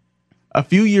injury. A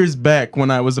few years back,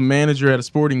 when I was a manager at a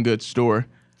sporting goods store,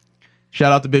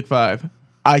 shout out to Big Five,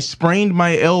 I sprained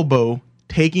my elbow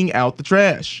taking out the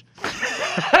trash.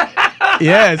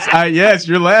 Yes,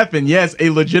 you're laughing. Yes, a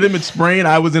legitimate sprain.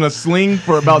 I was in a sling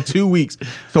for about 2 weeks.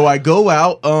 So I go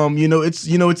out, it's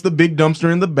the big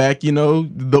dumpster in the back,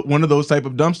 one of those type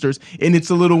of dumpsters, and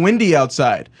it's a little windy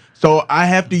outside. So I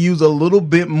have to use a little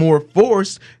bit more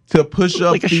force to push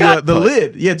up the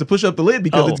lid. Yeah, to push up the lid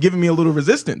because it's giving me a little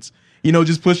resistance.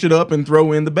 Just push it up and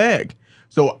throw in the bag.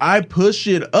 So I push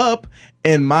it up,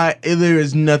 and there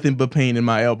is nothing but pain in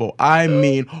my elbow. I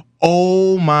mean,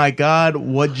 oh my God,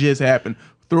 what just happened?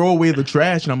 Throw away the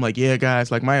trash, and I'm like, yeah,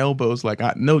 guys, like my elbow's like,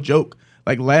 no joke.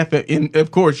 Like, laugh at, and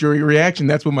of course, your reaction,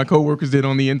 that's what my coworkers did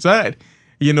on the inside.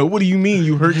 What do you mean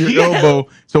you hurt your elbow?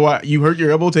 So you hurt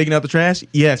your elbow taking out the trash?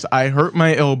 Yes, I hurt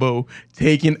my elbow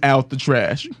taking out the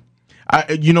trash.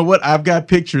 You know what? I've got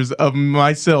pictures of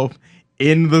myself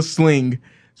in the sling.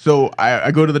 So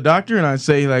I go to the doctor and I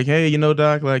say, like, hey,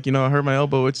 doc, like, I hurt my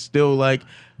elbow. It's still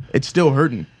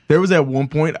hurting. There was at one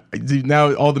point,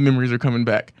 now all the memories are coming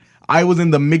back. I was in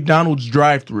the McDonald's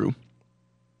drive-thru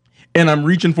and I'm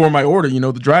reaching for my order.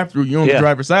 The drive-thru, you're on the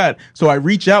driver's side. So I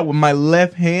reach out with my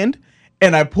left hand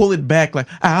and I pull it back like,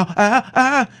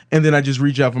 ow. And then I just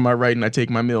reach out for my right and I take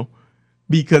my meal.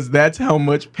 Because that's how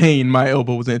much pain my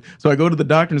elbow was in. So I go to the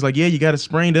doctor and it's like, yeah, you got a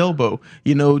sprained elbow.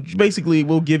 Basically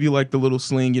we'll give you like the little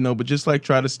sling, but just like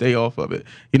try to stay off of it.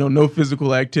 No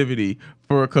physical activity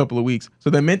for a couple of weeks. So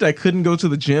that meant I couldn't go to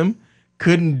the gym,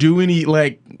 couldn't do any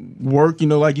like work,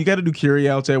 like you got to do carry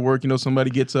outs at work. Somebody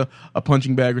gets a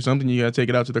punching bag or something, you got to take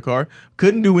it out to the car.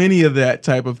 Couldn't do any of that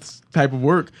type of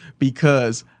work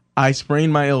because I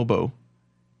sprained my elbow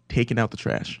taking out the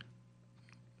trash.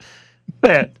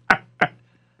 Man.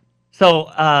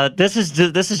 So this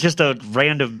is just a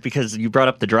random, because you brought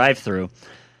up the drive-thru.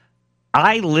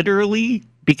 I literally,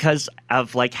 because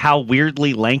of like how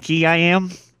weirdly lanky I am,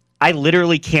 I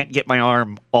literally can't get my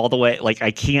arm all the way. Like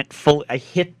I can't I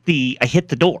hit the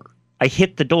door. I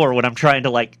hit the door when I'm trying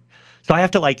to so I have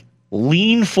to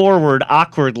lean forward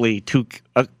awkwardly to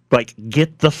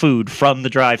get the food from the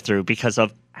drive-thru because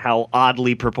of how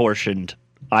oddly proportioned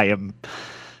I am.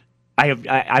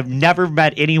 I've never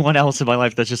met anyone else in my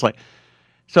life that's just like,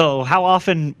 so how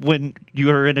often when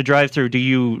you're in a drive-thru do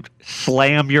you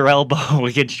slam your elbow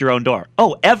against your own door?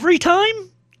 Oh, every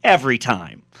time? Every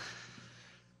time.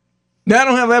 No, I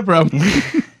don't have that problem.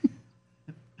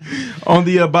 On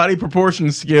the body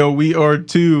proportion scale, we are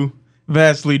two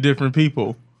vastly different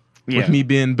people. Yeah. With me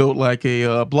being built like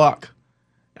a block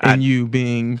and you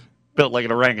being... built like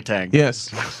an orangutan.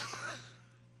 Yes.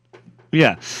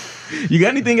 Yeah. You got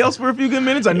anything else for a few good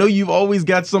minutes? I know you've always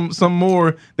got some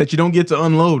more that you don't get to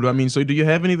unload. I mean, so do you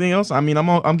have anything else? I mean,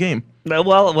 I'm game.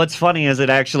 Well, what's funny is that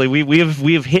actually we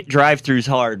have hit drive-thrus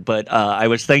hard, but I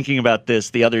was thinking about this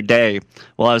the other day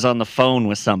while I was on the phone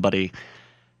with somebody.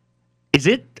 Is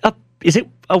it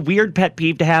a weird pet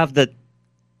peeve to have that,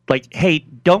 like, hey,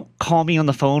 don't call me on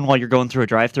the phone while you're going through a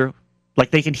drive-thru?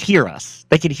 Like, they can hear us.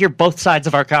 They can hear both sides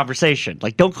of our conversation.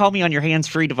 Like, don't call me on your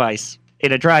hands-free device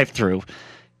in a drive-thru.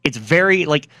 It's very,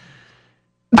 I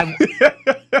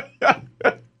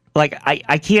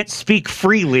can't speak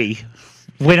freely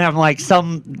when I'm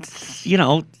somebody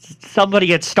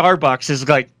at Starbucks is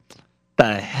like,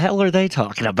 the hell are they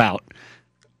talking about?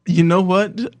 You know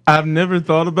what? I've never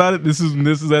thought about it. This is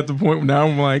at the point where now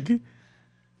I'm like,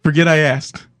 forget I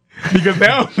asked. Because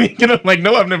now I'm thinking, no,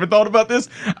 I've never thought about this.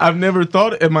 I've never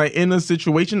thought, am I in a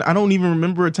situation? I don't even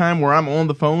remember a time where I'm on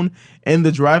the phone in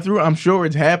the drive-thru. I'm sure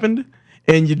it's happened.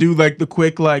 And you do the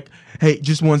quick, hey,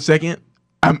 just 1 second.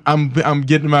 I'm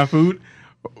getting my food.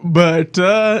 But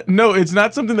no, it's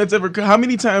not something that's ever. How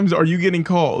many times are you getting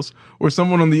calls where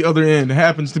someone on the other end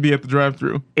happens to be at the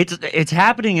drive-thru? It's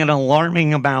happening an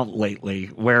alarming amount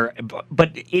lately.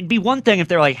 But it'd be one thing if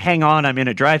they're like, "Hang on, I'm in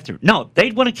a drive-thru." No,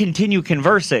 they'd want to continue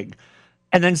conversing,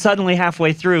 and then suddenly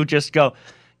halfway through just go,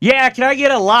 yeah, can I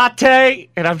get a latte?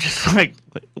 And I'm just like,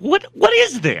 what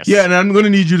is this? Yeah, and I'm going to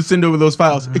need you to send over those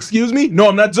files. Excuse me? No,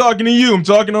 I'm not talking to you. I'm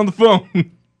talking on the phone.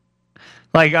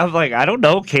 I'm like, I don't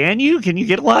know. Can you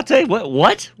get a latte?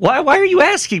 What? Why are you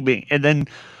asking me? And then,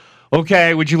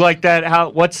 okay, would you like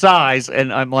that? What size?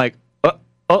 And I'm like,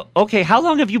 okay, how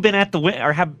long have you been at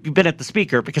have you been at the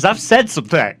speaker? Because I've said some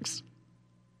things.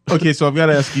 Okay, so I've got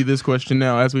to ask you this question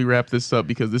now as we wrap this up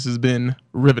because this has been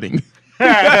riveting.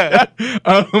 Are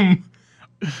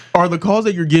the calls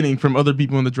that you're getting from other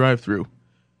people in the drive-thru,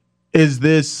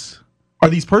 are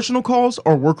these personal calls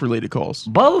or work-related calls?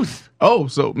 Both. Oh,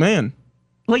 so man.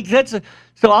 Like so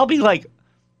I'll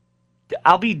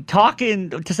be talking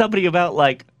to somebody about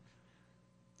like,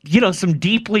 some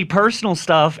deeply personal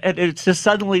stuff, and it's just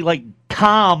suddenly like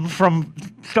Tom from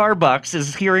Starbucks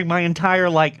is hearing my entire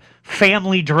like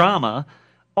family drama,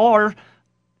 or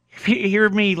hear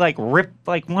me like rip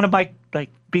like one of my like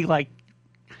be like,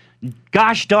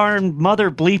 gosh darn mother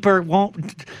bleeper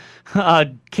won't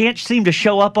can't seem to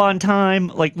show up on time,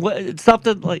 like what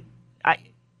something like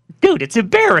dude, it's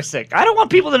embarrassing. I don't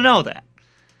want people to know that.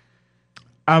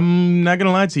 I'm not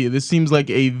gonna lie to you. This seems like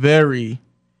a very,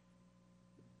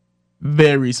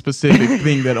 very specific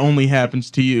thing that only happens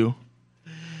to you.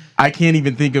 I can't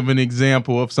even think of an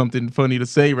example of something funny to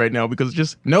say right now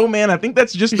because no, man, I think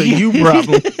that's just a you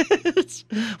problem.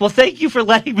 Well, thank you for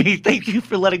letting me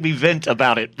vent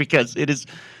about it because it's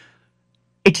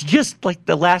just like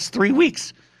the last 3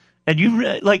 weeks. And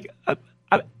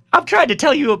I'm trying to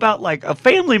tell you about like a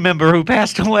family member who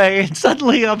passed away and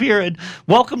suddenly I'm here and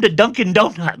welcome to Dunkin'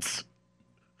 Donuts.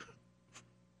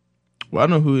 Well, I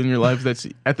don't know who in your life that's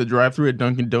at the drive-thru at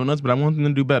Dunkin' Donuts, but I want them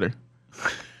to do better.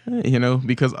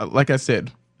 Because like I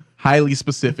said, highly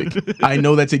specific. I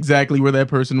know that's exactly where that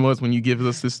person was when you give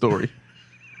us this story.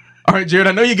 All right, Jered,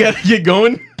 I know you got to get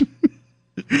going.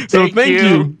 So thank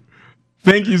you.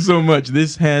 Thank you so much.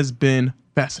 This has been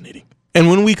fascinating. And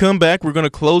when we come back, we're going to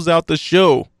close out the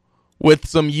show with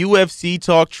some UFC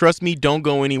talk. Trust me, don't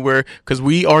go anywhere because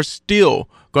we are still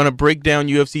going to break down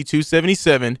UFC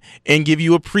 277 and give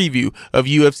you a preview of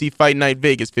UFC Fight Night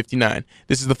Vegas 59.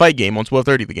 This is The Fight Game on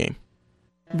 1230 The Game.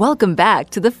 Welcome back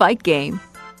to The Fight Game.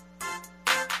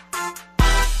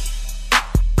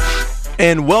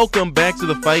 And welcome back to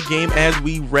The Fight Game as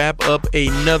we wrap up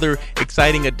another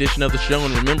exciting edition of the show.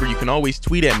 And remember, you can always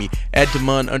tweet at me at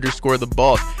Damon_the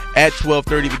boss at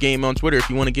 1230 The Game on Twitter if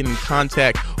you want to get in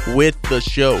contact with the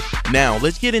show. Now,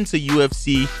 let's get into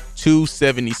UFC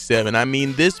 277. I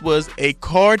mean, this was a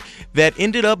card that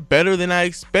ended up better than I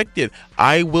expected.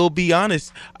 I will be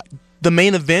honest. The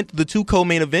main event, the two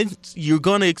co-main events, you're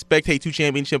going to expect, hey, two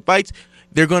championship fights.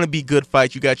 They're going to be good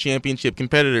fights. You got championship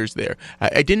competitors there.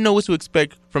 I didn't know what to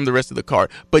expect from the rest of the card,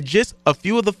 but just a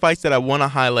few of the fights that I want to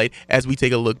highlight as we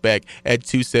take a look back at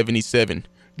 277.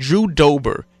 Drew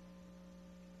Dober,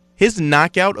 his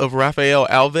knockout of Rafael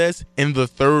Alves in the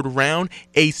third round,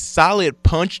 a solid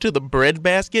punch to the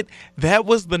breadbasket. That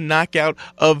was the knockout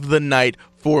of the night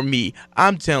for me.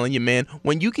 I'm telling you, man,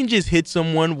 when you can just hit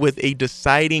someone with a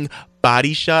deciding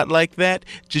body shot like that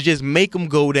to just make them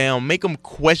go down, make them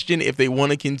question if they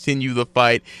want to continue the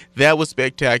fight, that was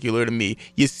spectacular to me.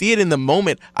 You see it in the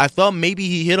moment. I thought maybe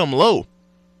he hit him low.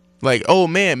 Like, oh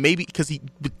man, maybe because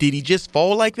did he just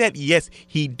fall like that? Yes,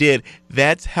 he did.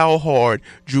 That's how hard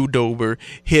Drew Dober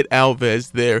hit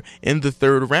Alves there in the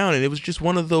third round. And it was just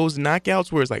one of those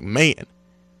knockouts where it's like, man.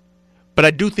 But I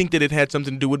do think that it had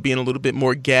something to do with being a little bit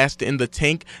more gassed in the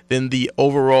tank than the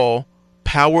overall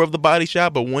power of the body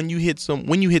shot. But when you hit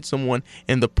someone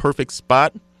in the perfect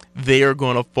spot, they are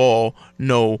going to fall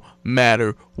no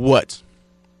matter what.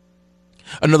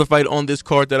 Another fight on this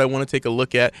card that I want to take a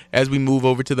look at as we move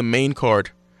over to the main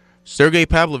card. Sergey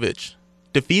Pavlovich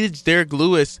defeated Derek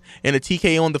Lewis in a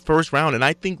TKO in the first round, and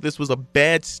I think this was a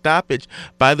bad stoppage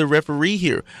by the referee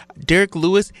here. Derek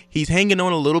Lewis, he's hanging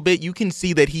on a little bit. You can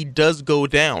see that he does go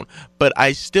down, but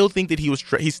I still think that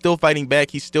he's still fighting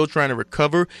back. He's still trying to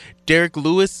recover. Derek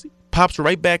Lewis pops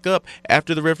right back up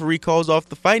after the referee calls off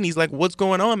the fight, and he's like, what's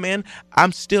going on, man?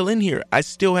 I'm still in here. I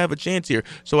still have a chance here.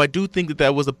 So I do think that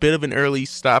that was a bit of an early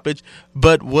stoppage,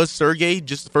 but was Sergey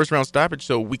just the first round stoppage,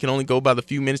 so we can only go by the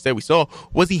few minutes that we saw?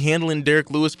 Was he handling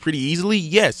Derek Lewis pretty easily?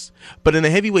 Yes. But in a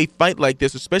heavyweight fight like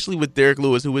this, especially with Derek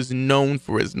Lewis, who is known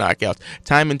for his knockouts,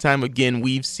 time and time again,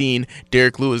 we've seen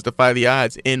Derek Lewis defy the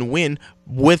odds and win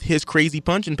with his crazy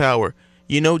punching power.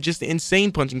 Just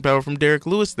insane punching power from Derek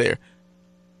Lewis there.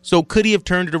 So could he have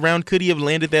turned it around? Could he have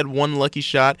landed that one lucky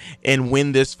shot and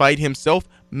win this fight himself?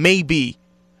 Maybe.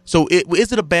 So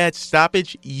is it a bad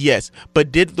stoppage? Yes.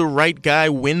 But did the right guy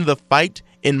win the fight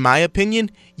in my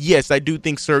opinion, yes, I do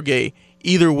think Sergey,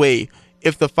 either way,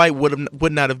 if the fight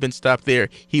would not have been stopped there,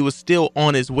 he was still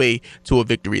on his way to a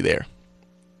victory there.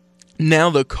 Now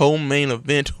the co-main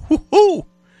event. Woohoo!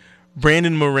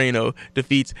 Brandon Moreno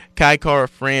defeats Kai Kara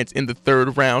France in the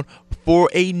third round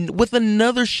with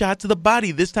another shot to the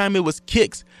body. This time it was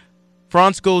kicks.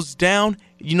 France goes down,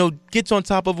 gets on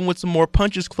top of him with some more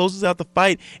punches, closes out the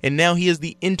fight, and now he is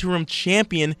the interim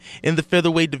champion in the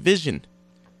featherweight division.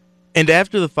 And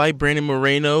after the fight, Brandon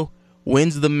Moreno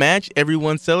wins the match.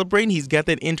 Everyone's celebrating. He's got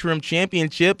that interim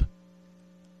championship.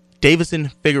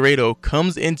 Davison Figueiredo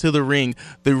comes into the ring.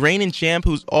 The reigning champ,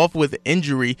 who's off with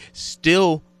injury,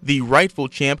 still the rightful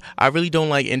champ. I really don't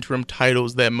like interim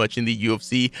titles that much in the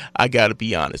UFC, I gotta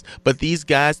be honest. But these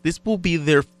guys, this will be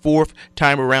their fourth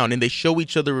time around, and they show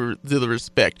each other the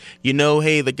respect.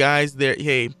 Hey, the guys there,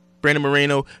 hey, Brandon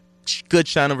Moreno, good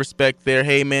sign of respect there.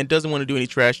 Hey, man, doesn't want to do any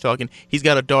trash talking. He's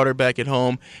got a daughter back at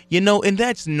home, and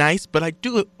that's nice. But I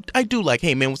do like,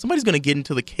 hey, man, when somebody's going to get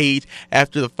into the cage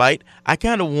after the fight, I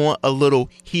kind of want a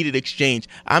little heated exchange.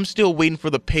 I'm still waiting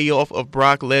for the payoff of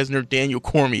Brock Lesnar, Daniel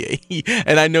Cormier,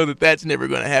 and I know that that's never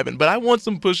going to happen. But I want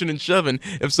some pushing and shoving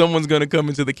if someone's going to come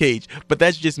into the cage. But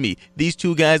that's just me. These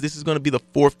two guys, this is going to be the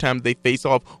fourth time they face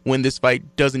off when this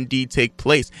fight does indeed take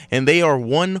place, and they are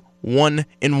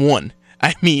 1-1-1.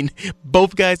 I mean,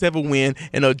 both guys have a win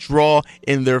and a draw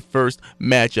in their first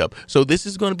matchup. So this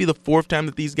is going to be the fourth time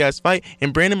that these guys fight.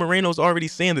 And Brandon Moreno is already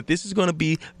saying that this is going to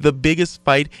be the biggest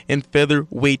fight in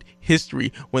featherweight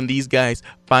history when these guys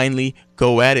finally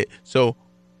go at it. So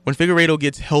when Figueiredo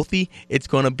gets healthy, it's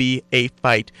going to be a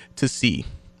fight to see.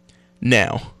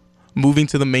 Now, moving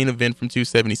to the main event from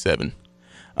 277.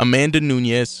 Amanda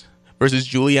Nunes versus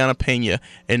Juliana Pena.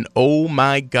 And oh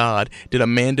my God, did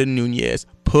Amanda Nunes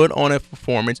put on a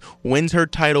performance, wins her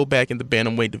title back in the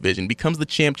bantamweight division, becomes the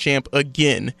champ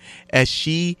again, as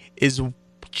she is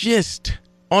just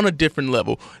on a different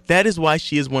level. That is why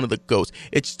she is one of the GOATs.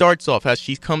 It starts off how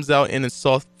she comes out in a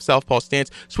southpaw stance,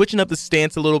 switching up the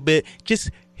stance a little bit, just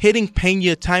hitting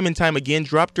Pena time and time again,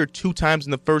 dropped her 2 times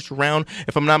in the first round,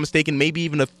 if I'm not mistaken, maybe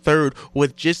even a third,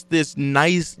 with just this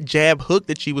nice jab hook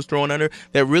that she was throwing at her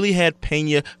that really had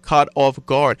Pena caught off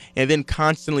guard, and then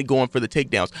constantly going for the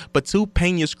takedowns. But to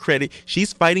Pena's credit,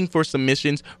 she's fighting for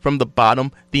submissions from the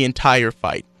bottom the entire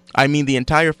fight. I mean, the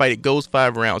entire fight, it goes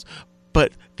 5 rounds.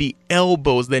 But the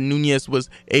elbows that Nunes was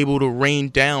able to rain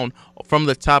down from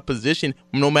the top position,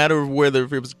 no matter whether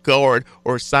it was guard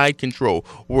or side control,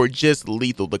 were just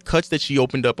lethal. The cuts that she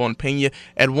opened up on Pena,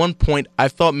 at one point, I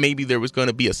thought maybe there was going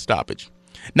to be a stoppage.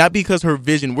 Not because her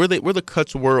vision, where the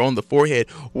cuts were on the forehead,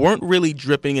 weren't really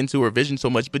dripping into her vision so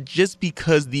much, but just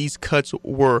because these cuts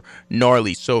were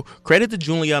gnarly. So credit to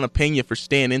Juliana Pena for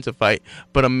staying into fight,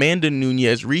 but Amanda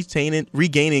Nunes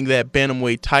regaining that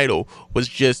bantamweight title was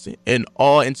just an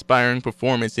awe-inspiring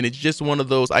performance, and it's just one of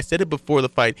those, I said it before the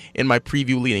fight in my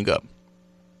preview leading up.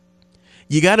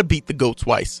 You got to beat the GOAT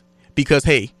twice, because,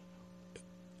 hey,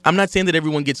 I'm not saying that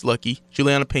everyone gets lucky.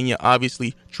 Juliana Pena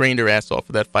obviously trained her ass off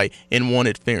for that fight and won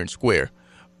it fair and square.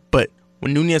 But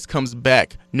when Nunes comes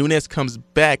back,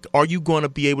 are you going to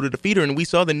be able to defeat her? And we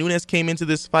saw that Nunes came into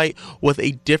this fight with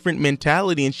a different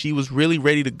mentality, and she was really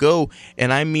ready to go.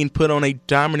 And I mean, put on a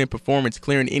dominant performance,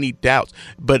 clearing any doubts.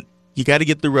 But you got to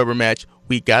get the rubber match.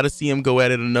 We got to see him go at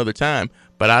it another time.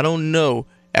 But I don't know,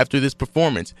 after this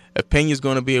performance, if Pena's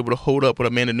going to be able to hold up with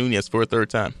Amanda Nunes for a third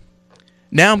time.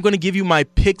 Now I'm going to give you my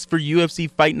picks for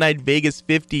UFC Fight Night Vegas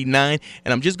 59,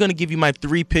 and I'm just going to give you my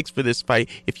 3 picks for this fight.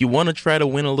 If you want to try to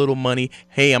win a little money,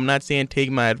 hey, I'm not saying take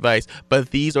my advice, but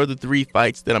these are the 3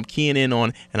 fights that I'm keying in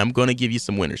on, and I'm going to give you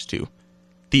some winners too.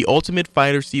 The Ultimate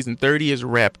Fighter Season 30 is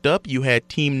wrapped up. You had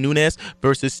Team Nunes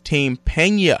versus Team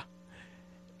Pena.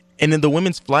 And in the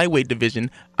women's flyweight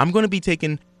division, I'm going to be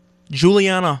taking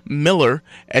Juliana Miller,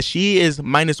 as she is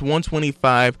minus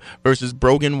 125 versus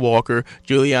Brogan Walker.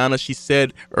 Juliana, she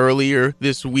said earlier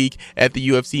this week at the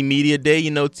UFC Media Day,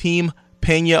 Team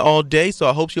Pena all day, so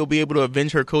I hope she'll be able to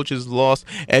avenge her coach's loss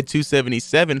at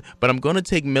 277, but I'm going to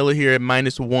take Miller here at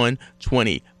minus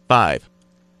 125.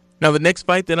 Now, the next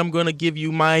fight that I'm going to give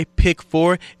you my pick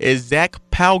for is Zach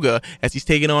Pauga, as he's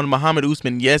taking on Muhammad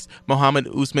Usman. Yes, Muhammad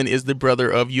Usman is the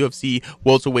brother of UFC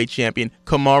welterweight champion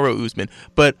Kamaru Usman.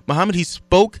 But Muhammad, he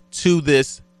spoke to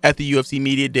this at the UFC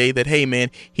Media Day that, hey, man,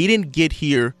 he didn't get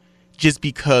here just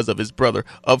because of his brother.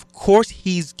 Of course,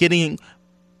 he's getting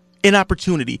an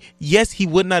opportunity. Yes, he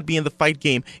would not be in the fight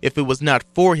game if it was not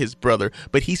for his brother,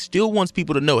 but he still wants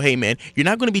people to know, hey man, you're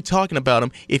not going to be talking about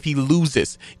him if he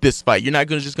loses this fight. You're not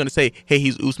just going to say, hey,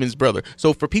 he's Usman's brother.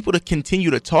 So for people to continue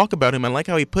to talk about him, I like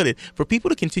how he put it, for people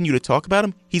to continue to talk about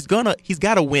him, he's got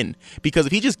to win. Because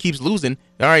if he just keeps losing,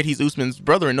 all right, he's Usman's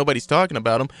brother and nobody's talking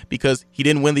about him because he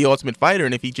didn't win the Ultimate Fighter,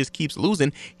 and if he just keeps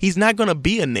losing, he's not going to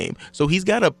be a name. So he's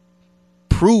got to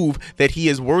prove that he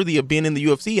is worthy of being in the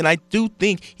UFC, and I do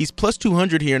think he's plus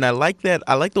 200 here, and I like that.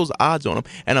 I like those odds on him,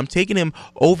 and I'm taking him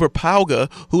over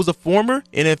Pauga, who's a former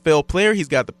NFL player. He's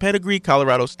got the pedigree,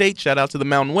 Colorado State, shout out to the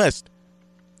Mountain West.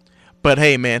 But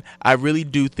hey, man, I really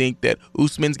do think that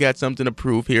Usman's got something to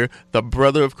prove here. The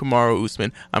brother of Kamaru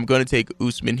Usman, I'm going to take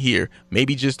Usman here,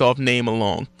 maybe just off name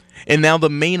alone. And now the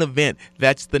main event,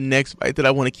 that's the next fight that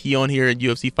I want to key on here at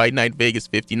UFC Fight Night Vegas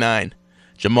 59.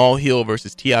 Jamal Hill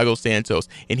versus Thiago Santos.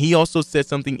 And he also said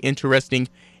something interesting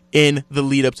in the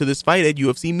lead up to this fight at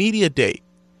UFC Media Day.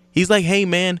 He's like, hey,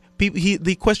 man,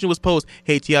 the question was posed,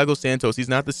 hey, Thiago Santos, he's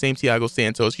not the same Thiago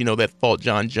Santos, that fought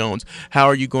John Jones. How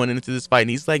are you going into this fight? And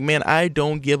he's like, man, I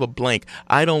don't give a blank.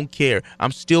 I don't care.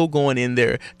 I'm still going in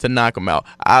there to knock him out.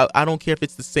 I don't care if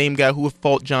it's the same guy who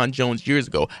fought John Jones years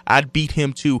ago. I'd beat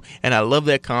him too, and I love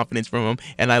that confidence from him,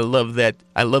 and I love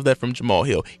that from Jamal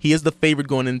Hill. He is the favorite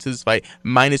going into this fight,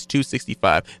 minus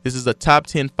 265. This is a top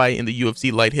 10 fight in the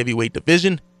UFC light heavyweight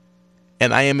division,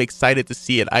 and I am excited to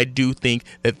see it. I do think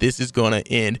that this is going to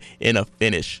end in a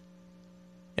finish.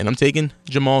 And I'm taking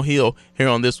Jamal Hill here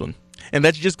on this one. And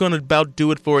that's just going to about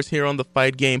do it for us here on the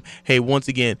Fight Game. Hey, once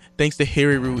again, thanks to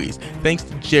Harry Ruiz. Thanks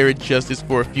to Jered Justice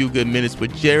for a few good minutes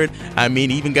with Jered. I mean,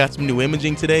 even got some new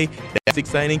imaging today. That's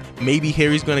exciting. Maybe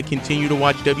Harry's going to continue to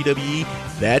watch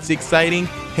WWE. That's exciting.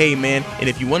 Hey, man, and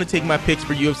if you want to take my picks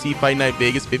for UFC Fight Night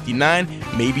Vegas 59,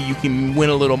 maybe you can win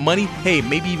a little money. Hey,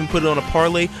 maybe even put it on a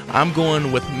parlay. I'm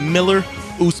going with Miller,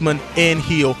 Usman, and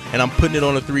Hill, and I'm putting it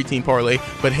on a 3-team parlay.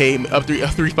 But hey, a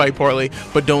 3-fight parlay.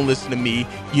 But don't listen to me.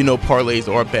 Parlays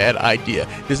are a bad idea.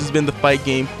 This has been the Fight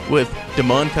Game with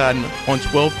Damon Cotton on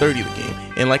 1230 The Game.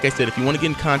 And like I said, if you want to get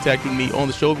in contact with me on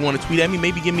the show, if you want to tweet at me,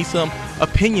 maybe give me some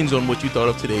opinions on what you thought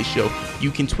of today's show,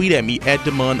 you can tweet at me at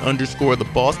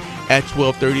Damon_the boss at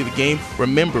 1230 The Game.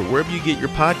 Remember, wherever you get your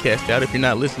podcast out, if you're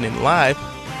not listening live,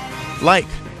 like,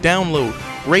 download,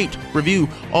 rate, review,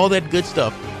 all that good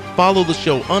stuff. Follow the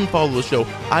show, unfollow the show.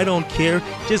 I don't care.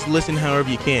 Just listen however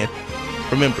you can.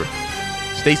 Remember,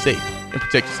 stay safe and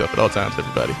protect yourself at all times,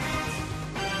 everybody.